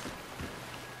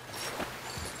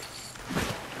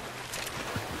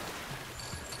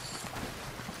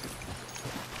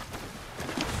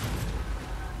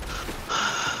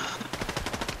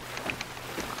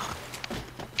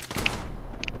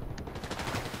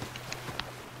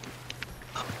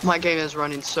 My game is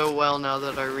running so well now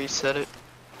that I reset it.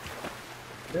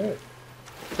 Good.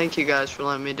 Thank you guys for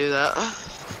letting me do that.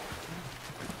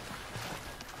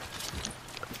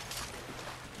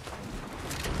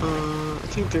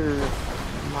 I think there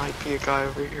might be a guy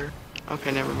over here.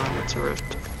 Okay, never mind. It's a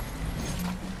rift.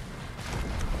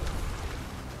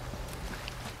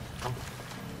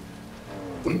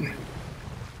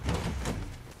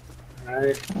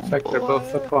 Alright, looks like they're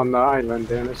both up on the island,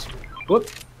 Dennis. Whoop!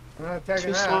 I'm not taking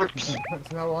Two that. slurps.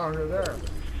 It's no longer there.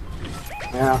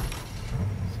 Yeah.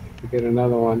 We get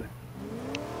another one.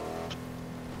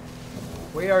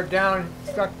 We are down,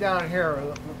 stuck down here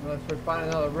unless we find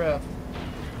another rift.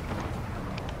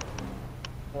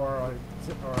 Or a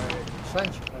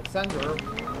sender.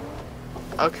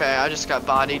 Okay, I just got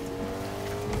bodied.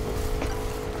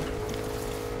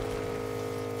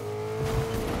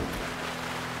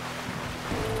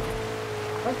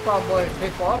 That's probably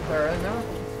people up there, isn't there?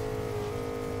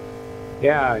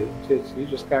 Yeah, you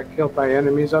just got killed by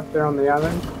enemies up there on the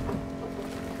island?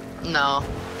 No.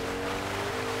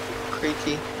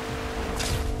 Creaky.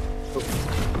 They'll be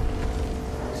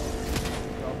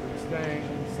staying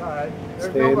inside.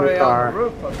 There's Stay in the nobody car. on the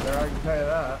roof up there, I can tell you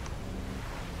that.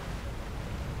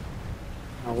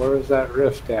 Now, where is that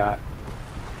rift at?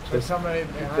 There's somebody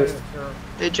behind just- us here.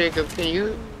 Hey Jacob, can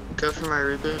you go for my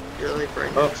reboot? You're like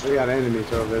right Oh, next we got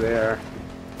enemies over there.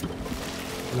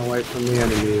 Get away from the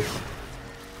enemies.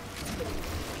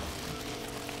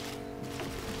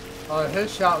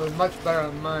 His shot was much better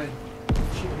than mine.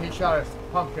 He shot a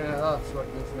pumpkin at us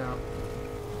like this now.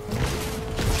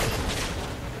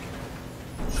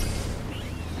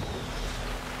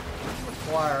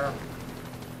 Flyer.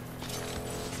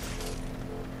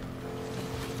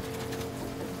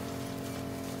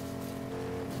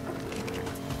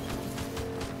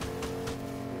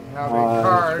 We have a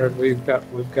card.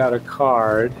 We've got a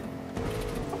card.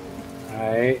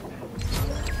 Right.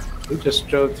 We just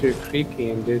drove through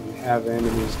Creaky and didn't have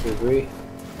enemies, did we?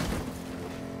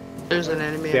 There's an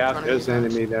enemy in Yeah, front there's of an you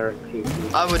guys. enemy there at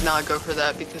Creaky. I would not go for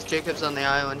that because Jacob's on the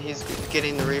island. He's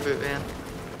getting the reboot van.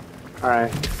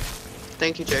 Alright.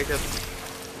 Thank you, Jacob.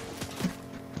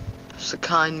 It's a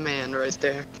kind man right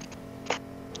there.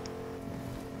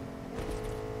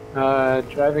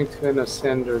 Driving to an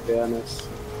ascender, Dennis.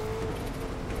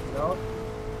 No?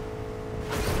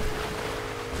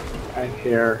 Right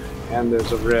here. And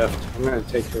there's a rift. I'm gonna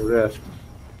take the rift.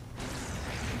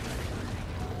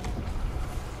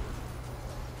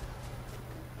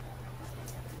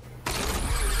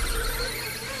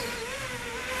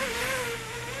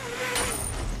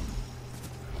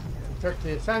 Took the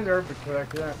ascender because I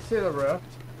couldn't see the rift.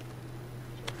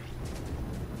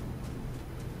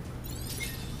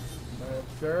 Right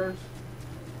upstairs.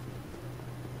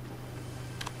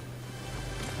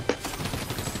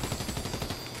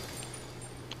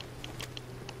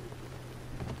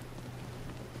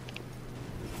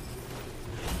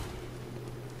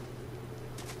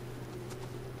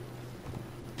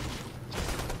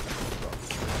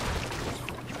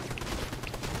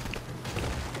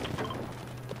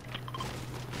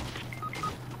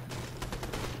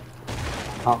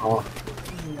 Uh-oh.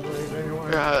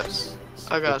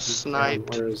 I got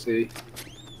sniped. Where is he?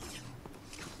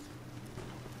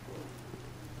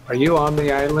 Are you on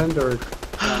the island or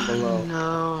down below?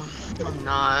 No, I'm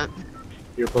not.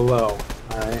 You're below.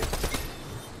 Alright.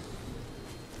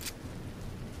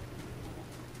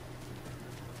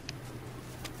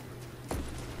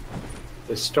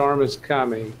 The storm is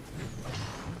coming.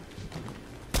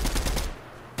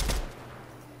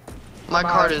 My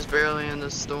card is barely in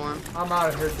the storm. I'm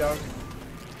out of here, Doug.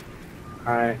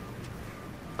 Alright.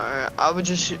 Alright, I would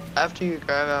just, after you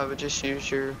grab it, I would just use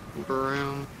your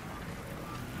broom.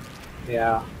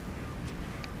 Yeah.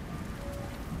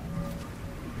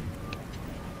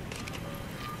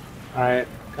 Alright,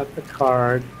 got the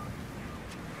card.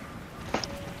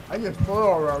 I just flew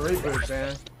over a reboot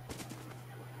van.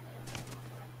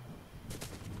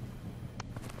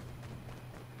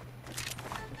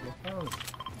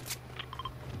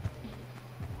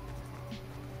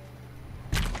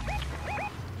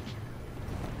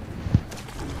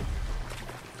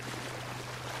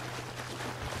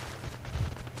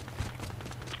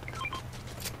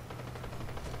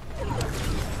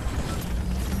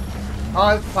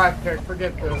 Oh, it's 5 pick.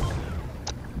 Forget this.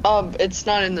 It's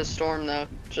not in the storm though.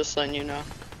 Just letting you know.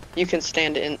 You can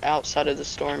stand in outside of the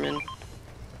storm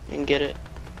and get it.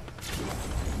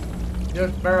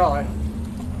 Just barely.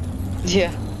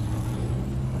 Yeah.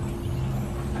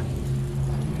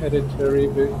 Headed to a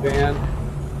reboot van.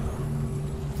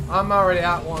 I'm already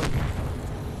at one.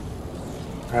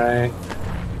 Alright.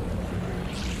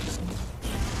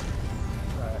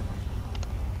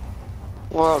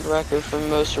 World record for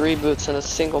most reboots in a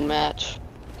single match.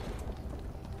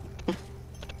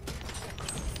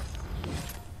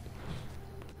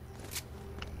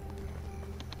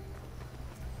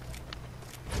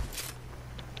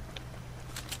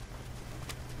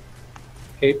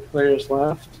 8 players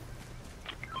left.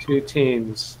 2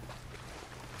 teams.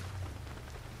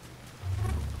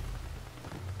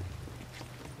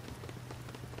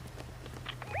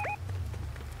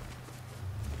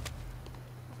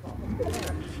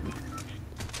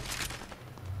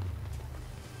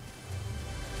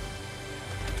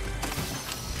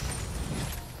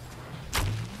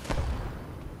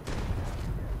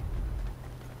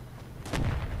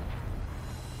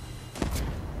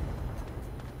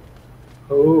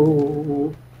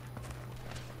 Oh,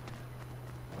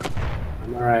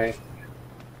 I'm all right.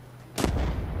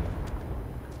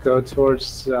 Go towards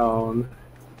zone.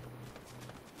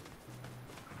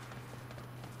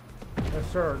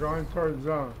 Yes, sir. Going towards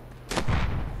zone.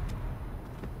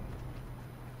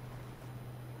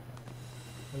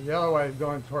 And the other way is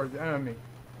going towards the enemy.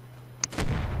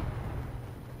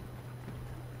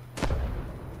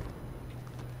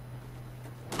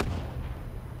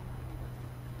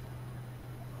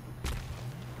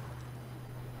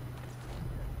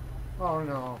 Oh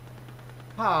no.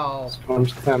 How?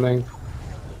 Storm's coming.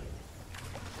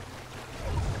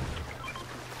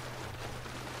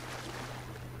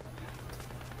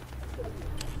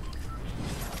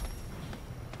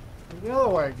 The other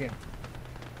way again.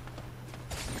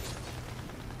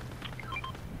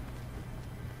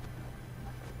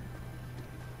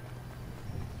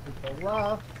 People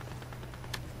left.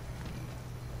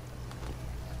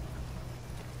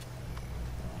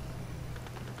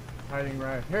 Hiding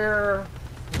right here.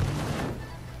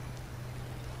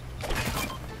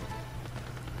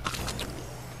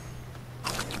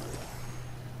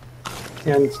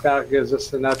 Ken Stout gives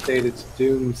us an update. It's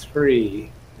Doom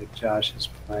 3 that Josh is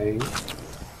playing.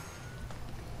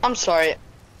 I'm sorry.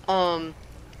 Well,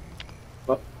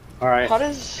 all right. How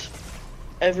does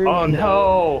everyone know?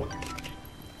 Oh no!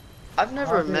 I've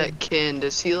never met Ken.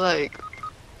 Does he like?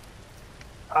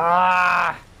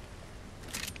 Ah!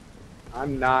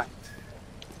 I'm knocked.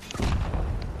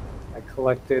 I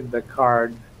collected the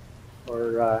card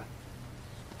for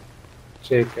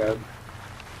Jacob.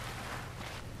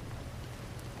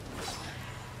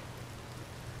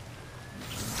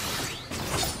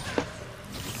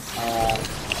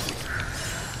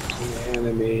 The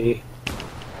enemy.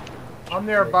 I'm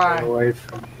nearby. Get away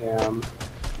from him.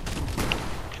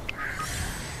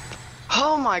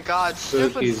 Oh my God!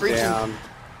 Stupid Spooky's freaking. down.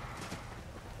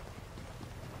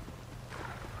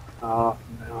 Oh,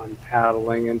 now I'm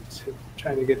paddling and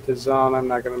trying to get to zone. I'm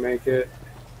not going to make it.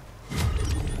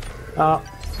 Oh.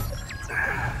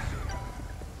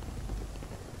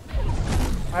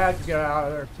 I had to get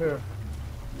out of there too.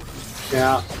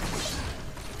 Yeah.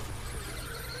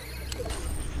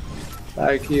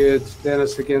 Like you, it's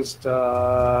Dennis against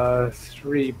a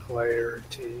 3-player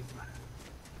team.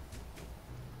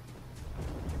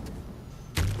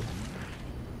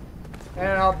 And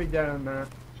I'll be dead in a minute.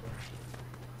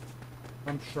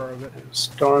 I'm sure of it.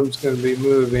 Storm's going to be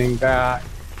moving back.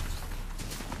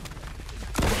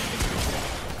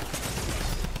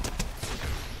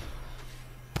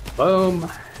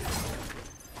 Boom.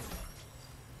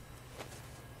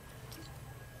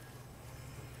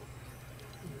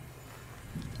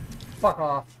 Fuck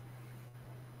off.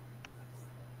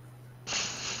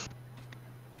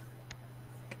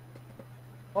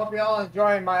 Hope y'all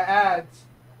enjoying my ads,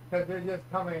 because they're just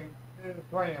coming, they're just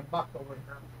playing a buck over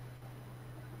here.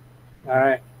 All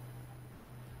right.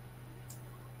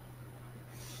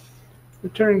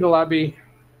 Returning to lobby.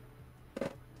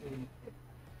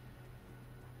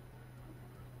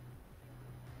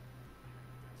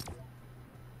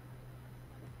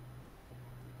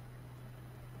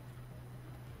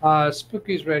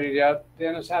 Spooky's ready to out.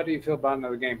 Dennis, how do you feel about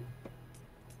another game?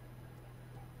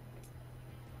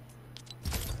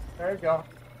 There you go.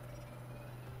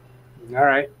 All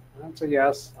right. That's a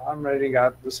yes. I'm ready to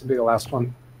go. This will be the last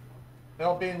one.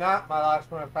 It'll be not my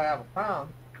last one if I have a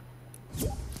crown.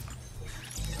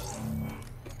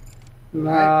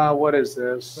 Nah, what is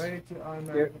this? Ready to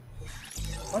Yeah.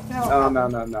 What the hell? No,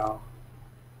 happened? no, no, no.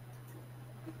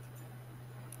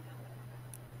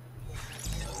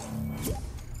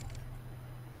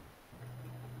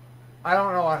 I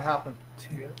don't know what happened.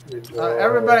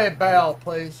 Everybody bail,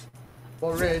 please.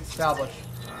 We'll reestablish.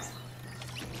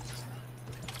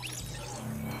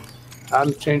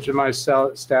 I'm changing my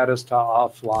status to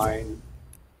offline.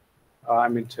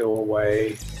 I'm in two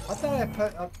away. I thought I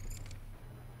put up.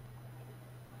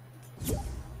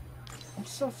 I'm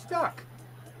so stuck.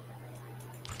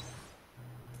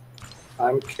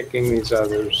 I'm kicking these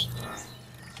others.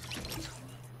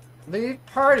 Leave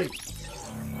party.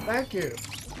 Thank you.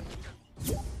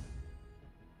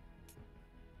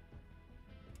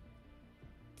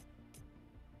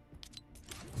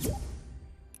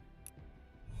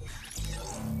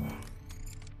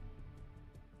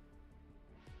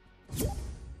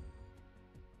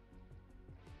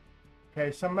 Okay,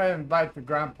 somebody invite the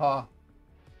grandpa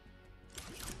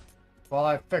while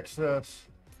I fix this.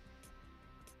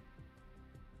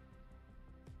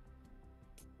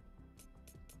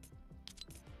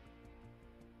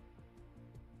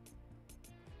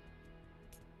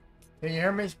 Can you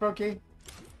hear me, Spooky?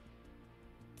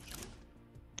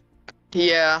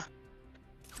 Yeah.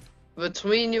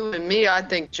 Between you and me, I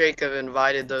think Jacob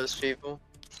invited those people.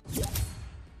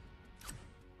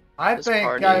 I This think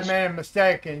party I is- made a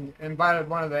mistake and invited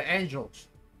one of the angels.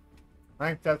 I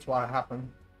think that's what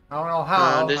happened. I don't know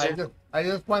how. did you? I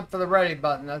just went for the ready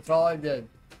button. That's all I did.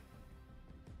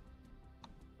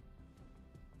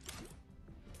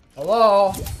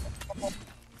 Hello?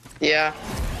 Yeah.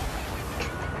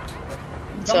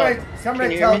 Somebody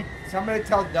Can you hear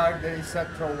tell Doug that he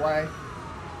set to away.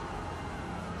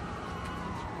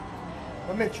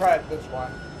 Let me try it this way.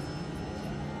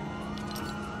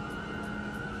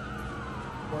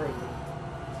 Where is he?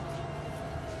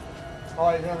 Oh,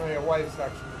 he's in the away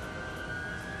section.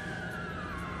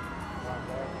 Not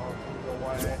there. Oh, he's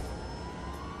away.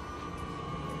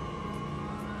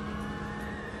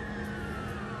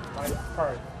 Right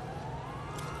card.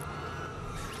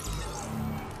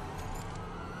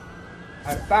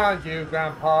 I found you,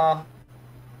 Grandpa.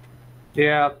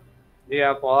 Yeah.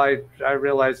 Yeah, well, I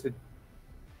realized it.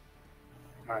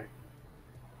 All right.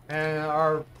 And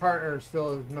our partner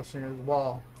still is missing as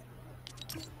well.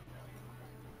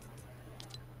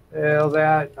 Well,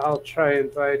 that, I'll try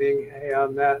inviting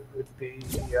him. That would be,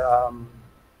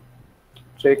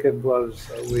 Jacob was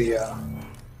Leah.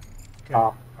 Okay.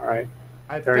 Oh, all right.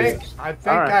 I There he think is. I think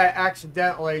All right. I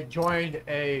accidentally joined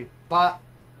a bot,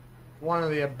 one of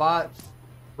the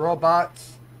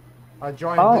robots. I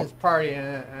joined his party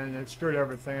and it screwed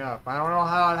everything up. I don't know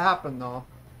how it happened though.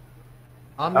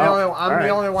 I'm the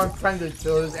only one friended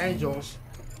to his angels.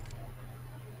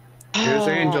 Here's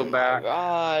Angel my back.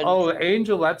 God. Oh,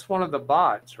 Angel, that's one of the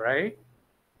bots, right?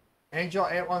 Angel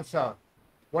 817.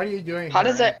 What are you doing How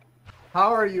here? does that?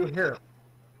 How are you here?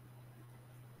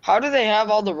 How do they have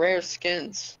all the rare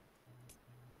skins?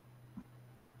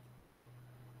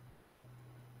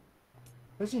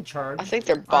 Who's in charge? I think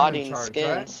they're I'm in botting charge,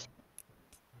 skins.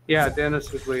 Yeah,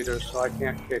 Dennis is leader, so I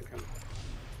can't kick him.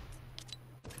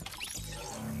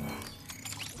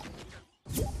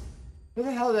 Who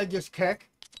the hell did I just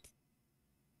kick?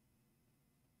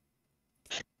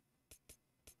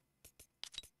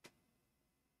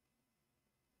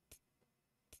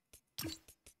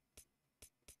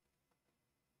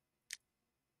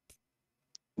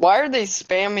 Why are they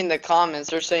spamming the comments?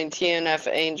 They're saying TNF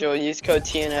Angel, use code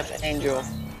TNF Angel.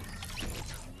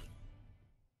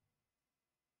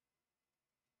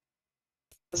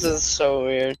 This is so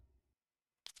weird.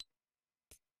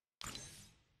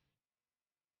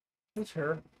 Who's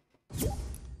here?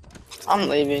 I'm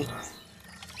leaving.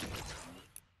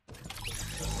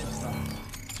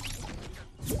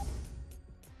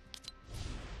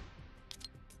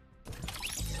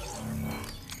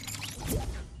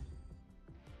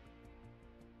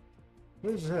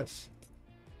 Who's this?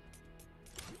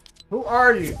 Who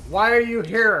are you? Why are you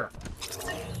here?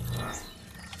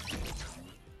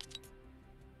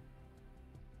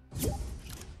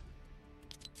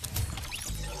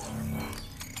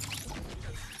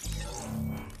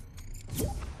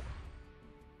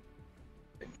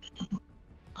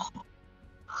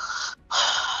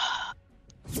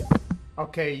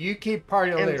 Okay, you keep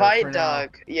party leader for Invite now.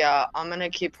 Doug. Yeah, I'm gonna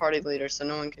keep party leader so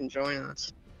no one can join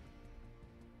us.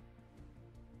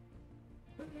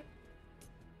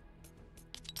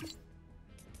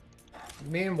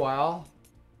 Meanwhile,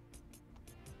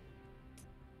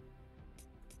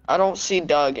 I don't see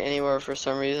Doug anywhere for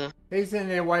some reason. he's in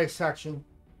the away section.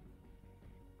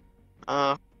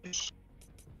 Uh,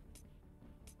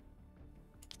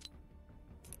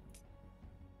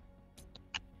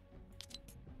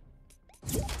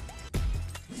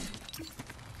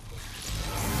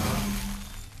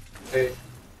 Hey,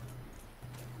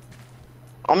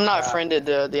 I'm not friended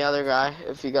to the other guy,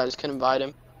 if you guys can invite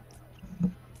him.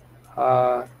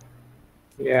 yeah,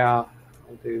 I'll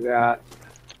do that.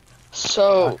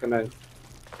 So, Not gonna.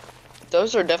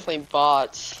 those are definitely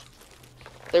bots.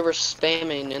 They were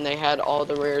spamming and they had all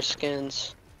the rare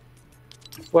skins.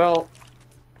 Well,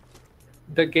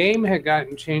 the game had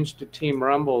gotten changed to Team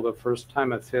Rumble the first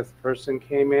time a fifth person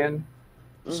came in.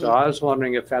 So I was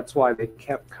wondering if that's why they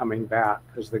kept coming back,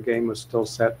 because the game was still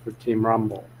set for Team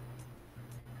Rumble.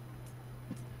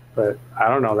 But I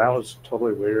don't know, that was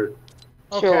totally weird.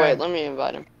 Okay. Sure, wait, let me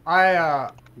invite him. I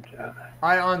Yeah.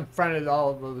 unfriended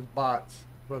all of those bots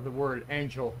with the word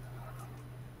angel.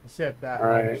 Let's see if that All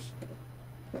right. helps.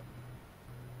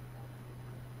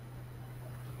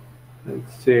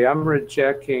 Let's see, I'm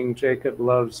rejecting Jacob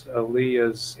Loves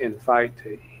Aaliyah's invite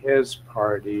to his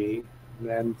party, and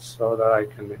then so that I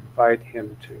can invite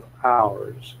him to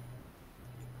ours.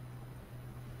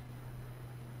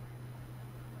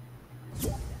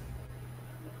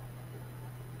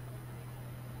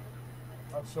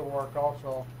 That should work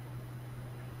also.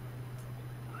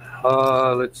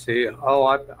 Let's see.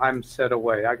 Oh, I'm set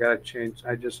away. I gotta change.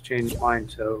 I just changed mine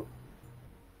to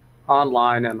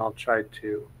online, and I'll try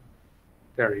to.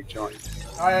 There he joined.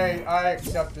 I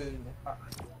accepted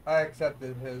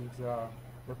his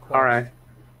request.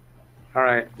 All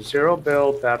right. Zero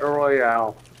build battle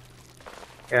royale,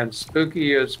 and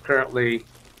Spooky is currently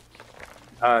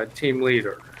team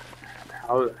leader.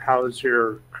 How's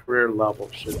your career level?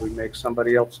 Should we make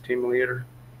somebody else team leader?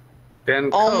 Ben.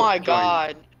 Oh Cope my joined.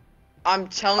 God! I'm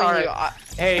telling All you. right.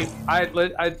 Hey,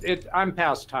 I'm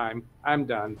past time. I'm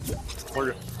done.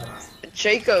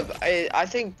 Jacob, I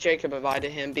think Jacob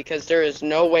invited him because there is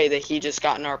no way that he just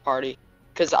got in our party.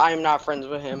 Because I am not friends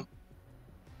with him.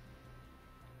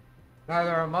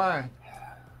 Neither am I.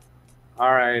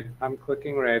 All right, I'm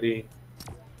clicking ready.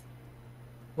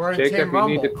 We're in Jacob, Team you Rumble.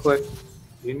 need to click.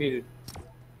 You need to.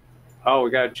 Oh,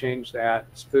 we got to change that.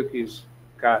 Spooky's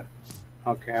got.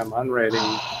 Okay, I'm unready.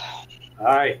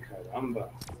 Ay, caramba.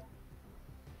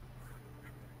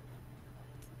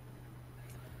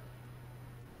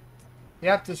 You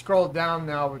have to scroll down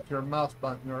now with your mouse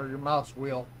button or your mouse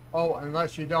wheel. Oh,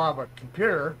 unless you don't have a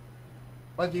computer.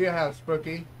 What do you have,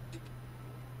 Spooky?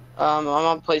 I'm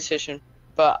on PlayStation,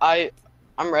 but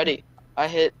I'm ready. I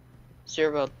hit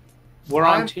zero build. We're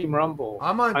on Team Rumble.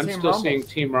 I'm on Team still Rumble. seeing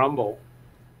Team Rumble.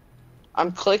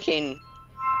 I'm clicking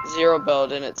zero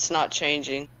build and it's not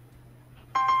changing.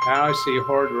 Now I see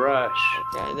Horde Rush.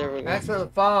 Okay, there we go. Answer the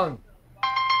phone.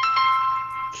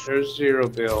 There's zero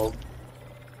build.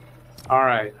 All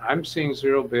right, I'm seeing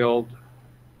zero build.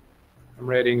 I'm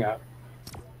rating up.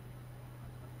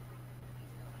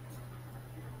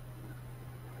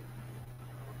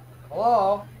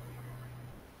 Hello?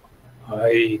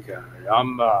 Ay,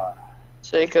 caramba.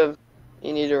 Jacob,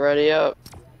 you need to ready up.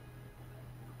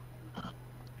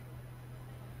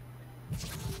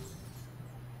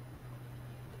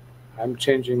 I'm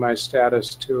changing my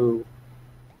status to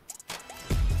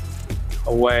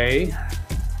away.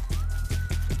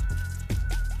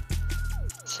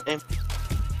 Same.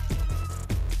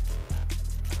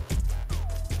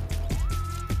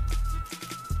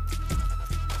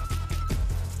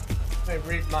 They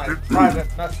read my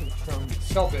private message from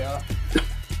Sylvia,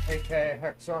 aka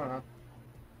Hexona.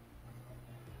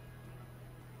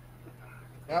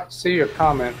 Yep. See your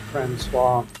comment,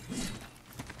 Francois.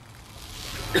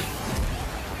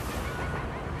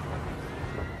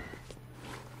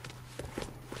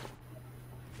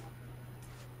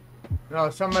 No,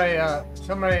 somebody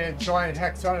joined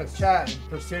Hexona's chat and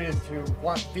proceeded to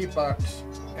want V-Bucks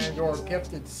and or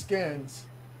gifted skins.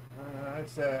 I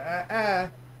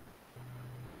said,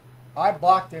 I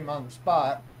blocked him on the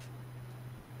spot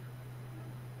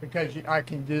because I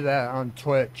can do that on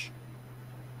Twitch,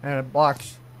 and it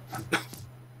blocks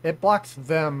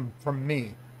them from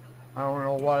me. I don't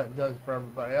know what it does for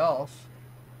everybody else,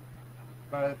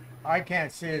 but I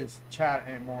can't see his chat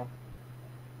anymore.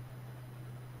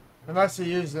 Unless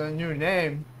he uses a new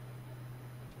name.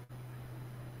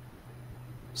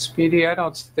 Speedy, I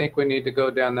don't think we need to go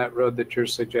down that road that you're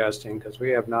suggesting because we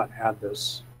have not had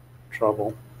this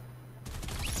trouble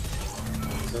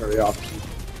very often.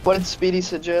 What did Speedy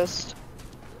suggest?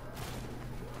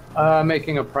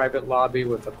 Making a private lobby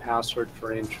with a password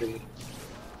for entry.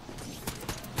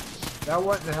 That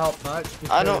wouldn't help much.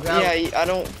 I don't. I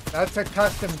don't. That's a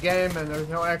custom game, and there's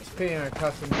no XP in a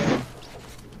custom game.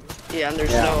 Yeah, and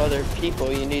there's no other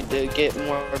people. You need to get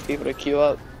more people to queue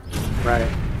up. Right.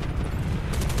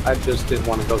 I just didn't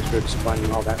want to go through explaining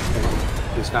all that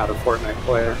thing. He's not a Fortnite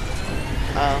player.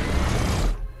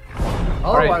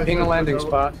 All right, ping a landing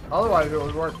spot. Otherwise, it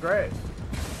would work great.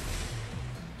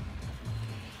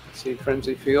 See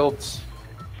Frenzy Fields.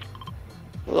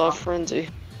 Love Frenzy.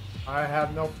 I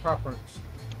have no preference.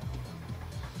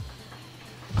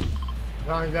 As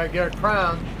long as I get a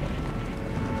crown.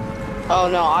 Oh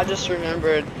no, I just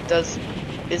remembered.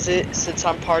 Is it, since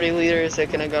I'm party leader, is it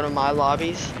gonna go to my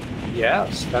lobbies?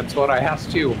 Yes, that's what I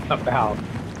asked you about.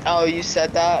 Oh, you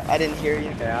said that? I didn't hear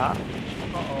you. Yeah.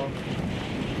 Uh-oh.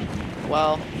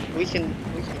 Well, we can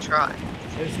try.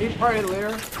 Is he party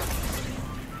leader?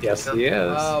 Yes, he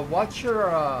is. What's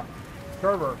your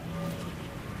server?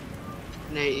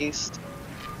 Nate East.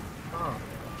 Oh,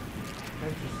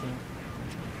 interesting.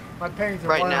 My ping's at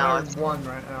Right now, 101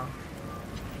 right now.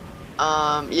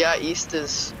 Yeah, East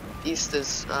is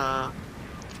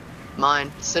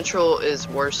Mine. Central is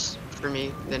worse for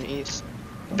me than East.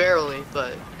 Barely,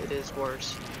 but it is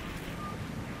worse.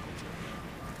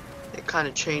 It kind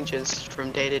of changes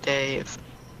from day to day if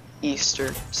East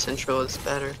or Central is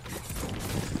better.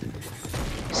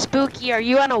 Spooky, are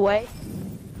you on a way?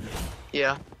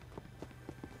 Yeah.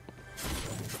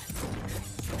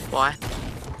 Why?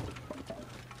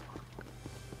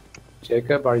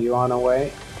 Jacob, are you on a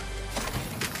way?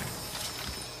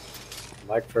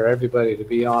 I'd like for everybody to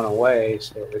be on a way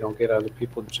so we don't get other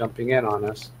people jumping in on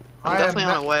us. I'm definitely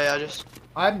on a way,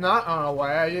 I'm not on a way.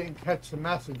 I didn't catch the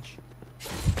message.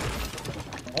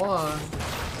 Hold on.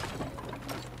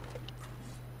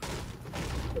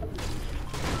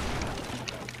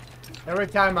 Every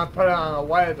time I put it on a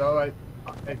way, though,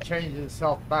 it changes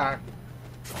itself back.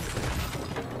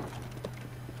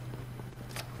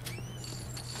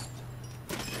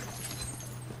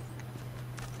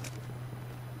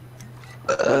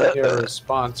 I hear a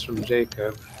response from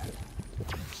Jacob.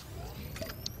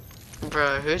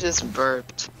 Bro, who just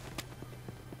burped?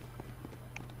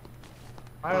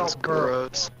 I That was don't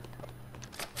burp. gross.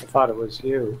 I thought it was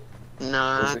you. No,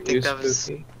 I Was it you, think that was...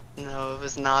 Spooky? No, it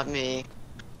was not me.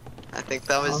 I think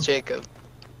that was Huh? Jacob.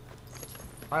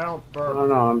 I don't I burp. don't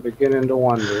know, I'm beginning to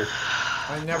wonder.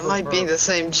 I That never might be burp. the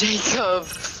same Jacob.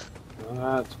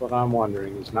 That's what I'm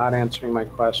wondering. He's not answering my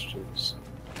questions.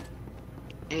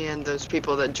 And those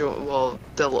people that joined, well,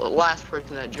 the last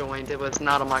person that joined, it was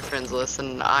not on my friends list,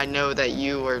 and I know that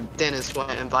you or Dennis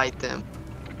won't invite them.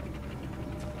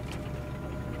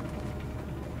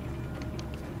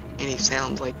 And he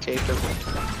sounds like Jacob.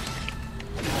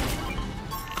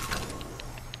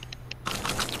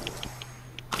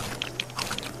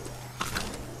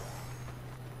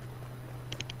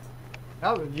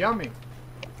 That was yummy.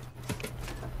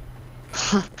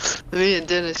 Me and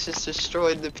Dennis just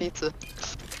destroyed the pizza.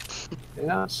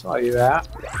 Yeah, I saw you that.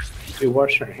 Did you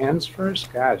wash your hands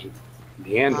first? God, you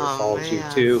Neanderthals, you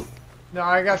man. two. No,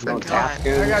 I got No the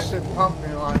napkins. I got the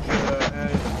pumpkin launcher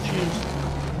and juice.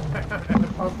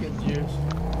 Pumpkin juice.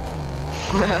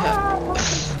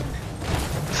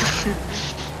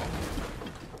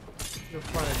 You're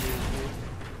funny, dude.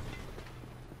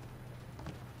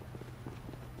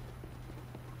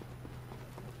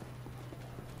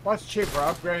 What's cheaper,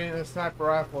 upgrading the sniper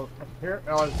rifle up here?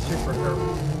 Oh, it's cheaper here.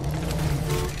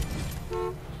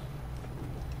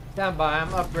 Stand by, I'm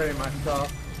upgrading my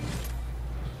stuff.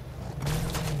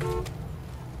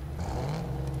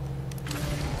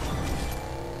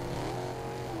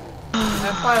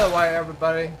 And by the way,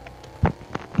 everybody,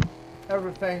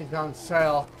 everything's on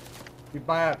sale. You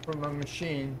buy it from a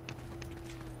machine.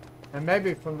 And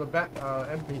maybe from the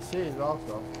NPCs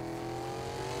also.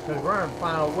 Because we're in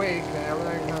final week and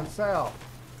everything's on sale.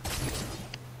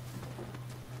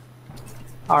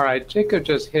 Alright, Jacob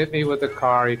just hit me with a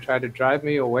car. He tried to drive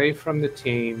me away from the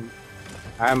team.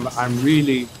 I'm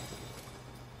really...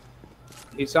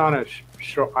 He's on a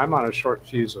short... I'm on a short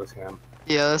fuse with him.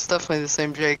 Yeah, that's definitely the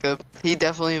same Jacob. He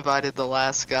definitely invited the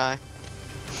last guy.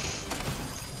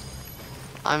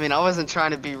 I mean, I wasn't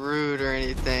trying to be rude or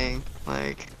anything,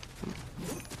 like...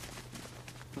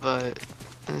 But...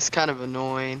 it's kind of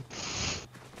annoying.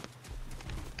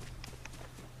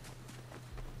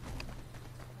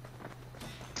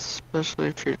 Especially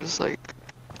if you're just like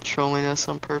trolling us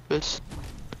on purpose.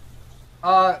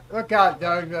 Look out,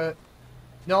 Doug.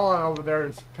 Nolan over there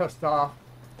is pissed off.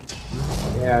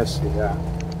 Yeah, I see that.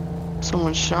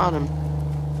 Someone shot him.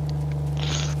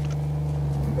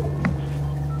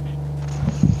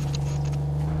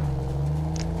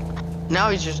 Now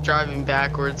he's just driving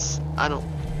backwards. I don't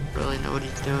really know what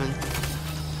he's doing.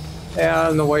 Yeah,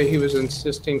 and the way he was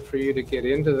insisting for you to get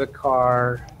into the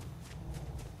car.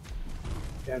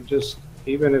 Yeah, just,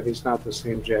 even if he's not the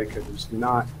same Jacob, he's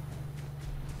not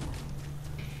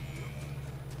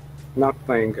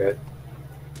playing good.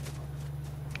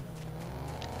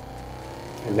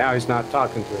 And now he's not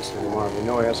talking to us anymore. We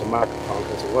know he has a microphone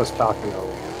because he was talking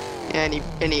over him. Yeah,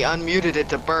 and he unmuted it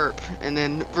to burp, and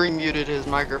then remuted his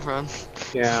microphone.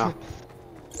 Yeah.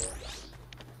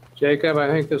 Jacob, I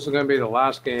think this is going to be the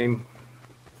last game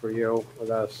for you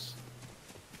with us.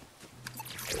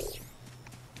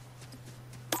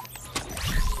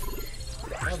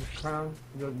 That was crown.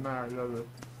 Doesn't matter, does it?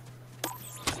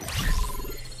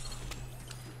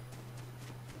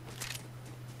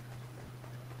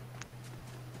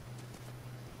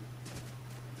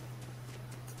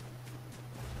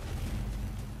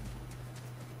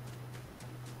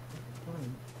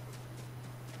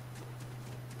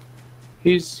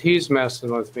 He's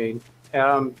messing with me.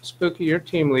 Spooky, your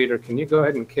team leader, can you go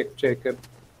ahead and kick Jacob?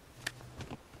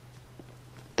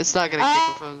 It's not gonna kick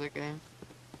him from the game.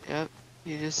 Yep,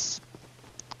 you just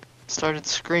started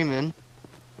screaming.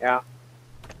 Yeah.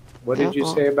 What did you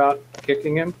say about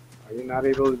kicking him? Are you not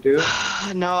able to do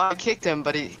it? No, I kicked him,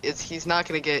 but he's not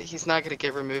gonna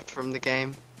get removed from the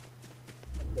game.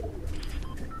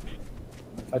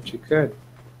 Thought you could.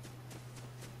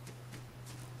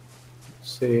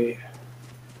 Let's see.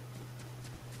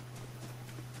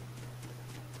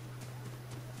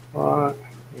 What?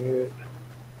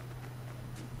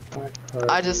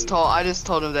 I just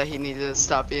told him that he needed to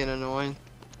stop being annoying.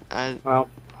 Well,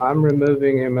 I'm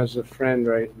removing him as a friend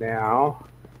right now,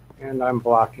 and I'm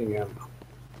blocking him.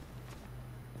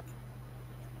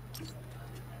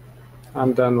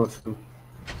 I'm done with him.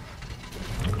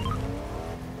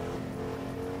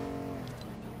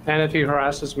 And if he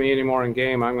harasses me anymore in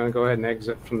game, I'm going to go ahead and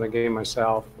exit from the game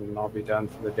myself, and I'll be done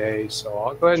for the day. So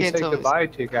I'll go ahead and say goodbye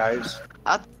to you guys.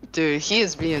 Dude, he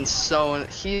is being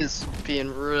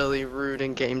really rude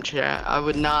in game chat. I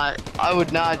would not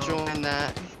join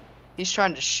that. He's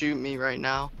trying to shoot me right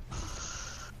now.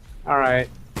 All right.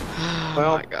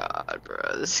 Well, oh my god,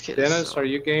 bro, this kid. Dennis, are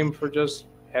you game for just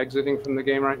exiting from the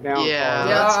game right now? Yeah,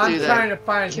 I'm trying to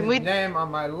find his name on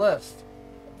my list.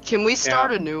 Can we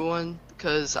start a new one?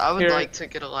 Because I would like to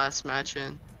get a last match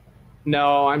in.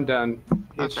 No, I'm done.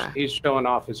 He's showing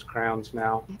off his crowns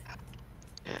now.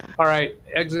 Yeah. All right,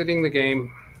 exiting the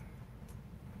game.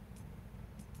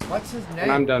 What's his name?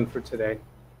 And I'm done for today.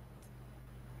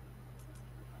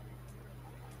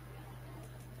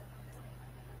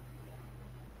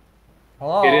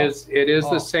 Hello? It is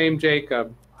the same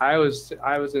Jacob. I was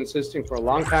insisting for a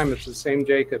long time it's the same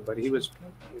Jacob, but he was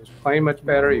playing much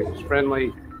better. He was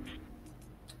friendly.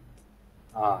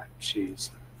 Ah,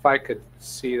 jeez. If I could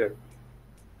see that.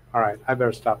 All right, I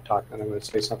better stop talking. I'm going to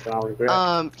say something I'll regret.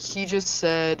 He just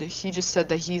said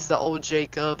that he's the old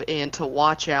Jacob and to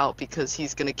watch out because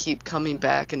he's going to keep coming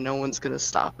back and no one's going to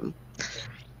stop him.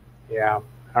 Yeah.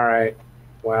 All right.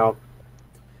 Well,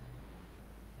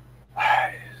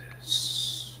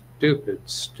 stupid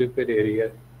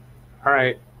idiot. All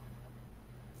right.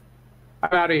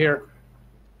 I'm out of here.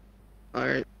 All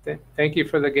right. Thank you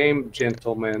for the game,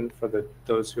 gentlemen, for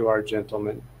those who are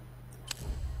gentlemen.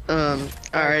 All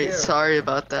right. Sorry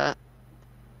about that.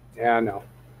 Yeah, I know.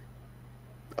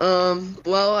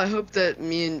 Well, I hope that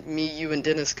you and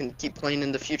Dennis can keep playing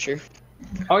in the future.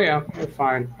 Oh yeah, we're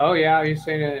fine. Oh yeah, you're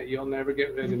saying that you'll never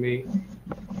get rid of me.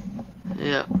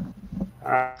 Yeah.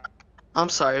 All right. I'm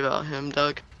sorry about him,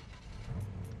 Doug.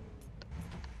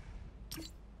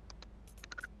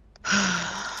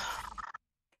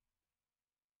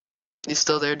 You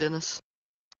still there, Dennis?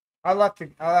 I left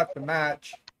the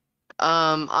match.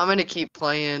 I'm gonna keep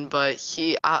playing, but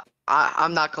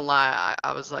I'm not gonna lie.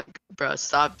 I was like, bro,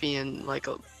 stop acting like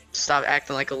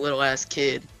a little ass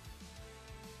kid.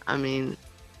 I mean,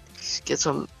 just gets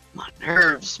on my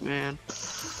nerves, man.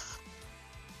 It's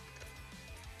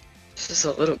just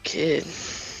a little kid.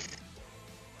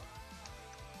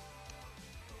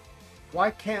 Why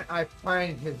can't I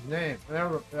find his name? There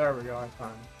we go. I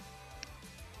found him.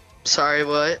 Sorry,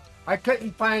 what? I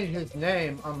couldn't find his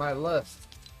name on my list.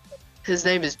 His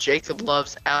name is Jacob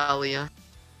Loves Alia.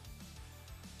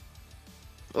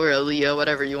 Or Aaliyah,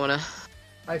 whatever you wanna.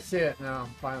 I see it now,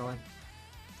 finally.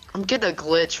 I'm getting a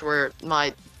glitch where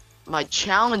my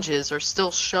challenges are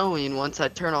still showing once I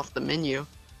turn off the menu.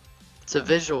 It's a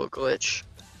visual glitch.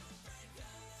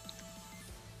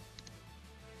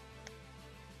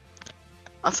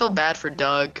 I feel bad for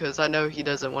Doug because I know he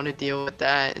doesn't want to deal with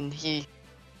that, and he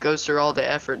goes through all the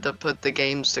effort to put the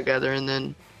games together, and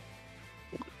then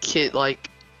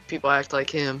people act like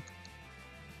him.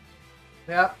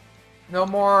 Yep. No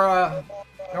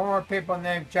more people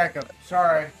named Jacob.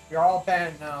 Sorry, you're all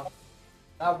banned now.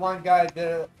 That one guy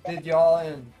did you all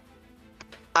in.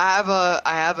 I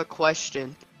have a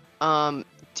question. Do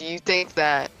you think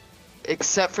that,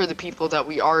 except for the people that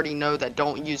we already know that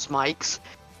don't use mics,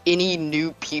 any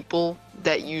new people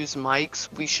that use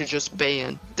mics, we should just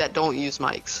ban that don't use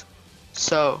mics?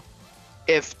 So,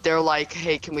 if they're like,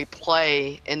 hey, can we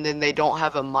play, and then they don't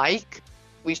have a mic,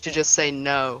 we should just say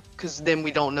no, because then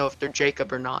we don't know if they're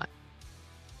Jacob or not.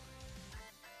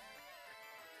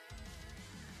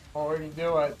 Or you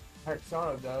do what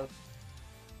Hexona does.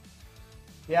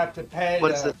 You have to pay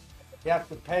You have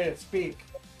to pay to speak.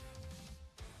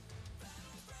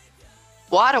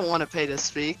 Well, I don't want to pay to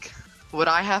speak. Would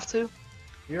I have to?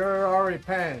 You're already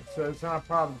paying, so it's not a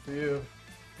problem for you.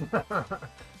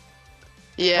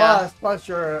 Yeah. Plus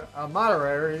you're a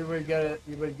moderator. You would get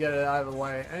it out of the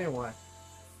way anyway.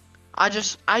 I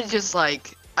just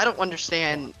like, I don't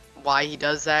understand why he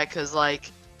does that, because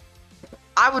like,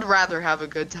 I would rather have a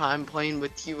good time playing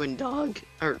with you and Doug,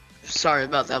 or sorry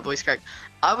about that voice crack.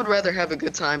 I would rather have a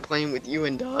good time playing with you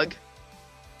and Doug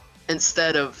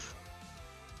instead of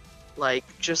like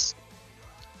just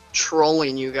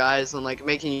trolling you guys and like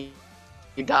making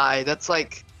you die. That's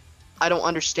like, I don't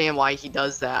understand why he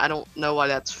does that. I don't know why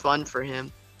that's fun for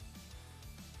him.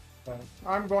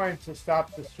 I'm going to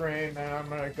stop the stream and I'm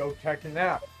going to go take a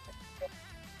nap.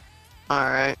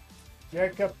 Alright.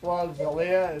 Jacob Loves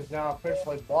Aaliyah is now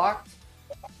officially blocked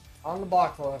on the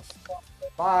block list.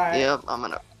 Bye. Yep, I'm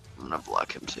gonna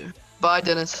block him too. Bye,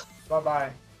 Dennis.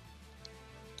 Bye-bye.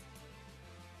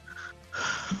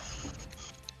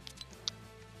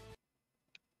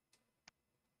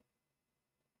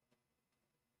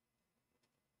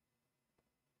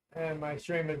 And my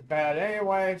stream is bad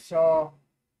anyway, so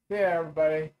see ya,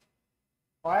 everybody.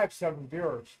 Well, I have 7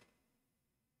 viewers.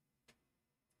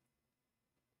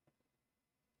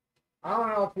 I don't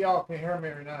know if y'all can hear me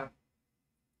or not.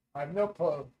 I have no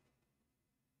clue.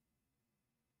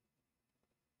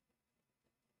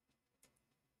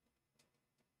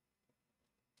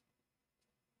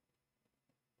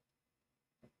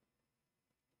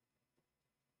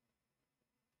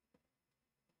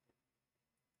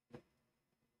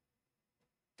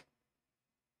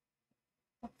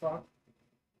 What's up?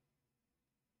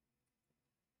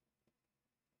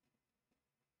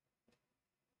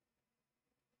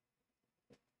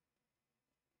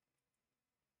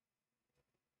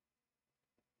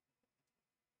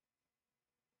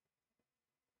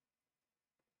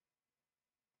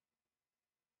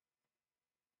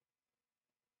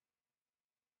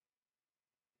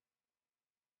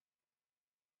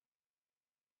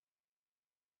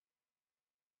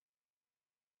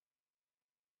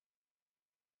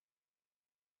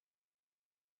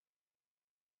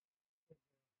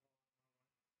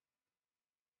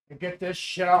 To get this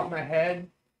shit out of my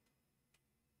head.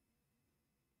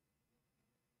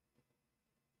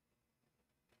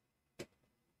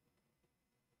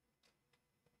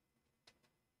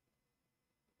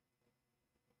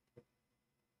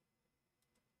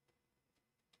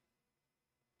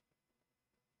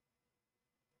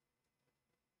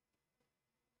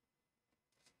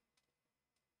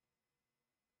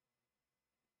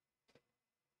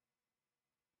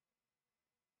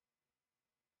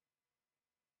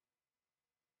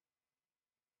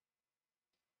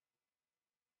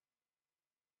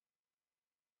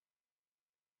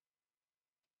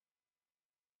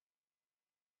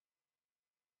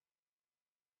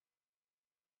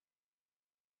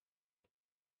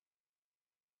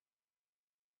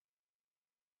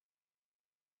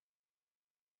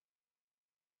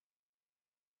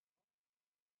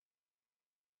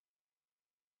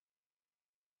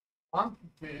 I'm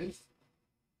confused.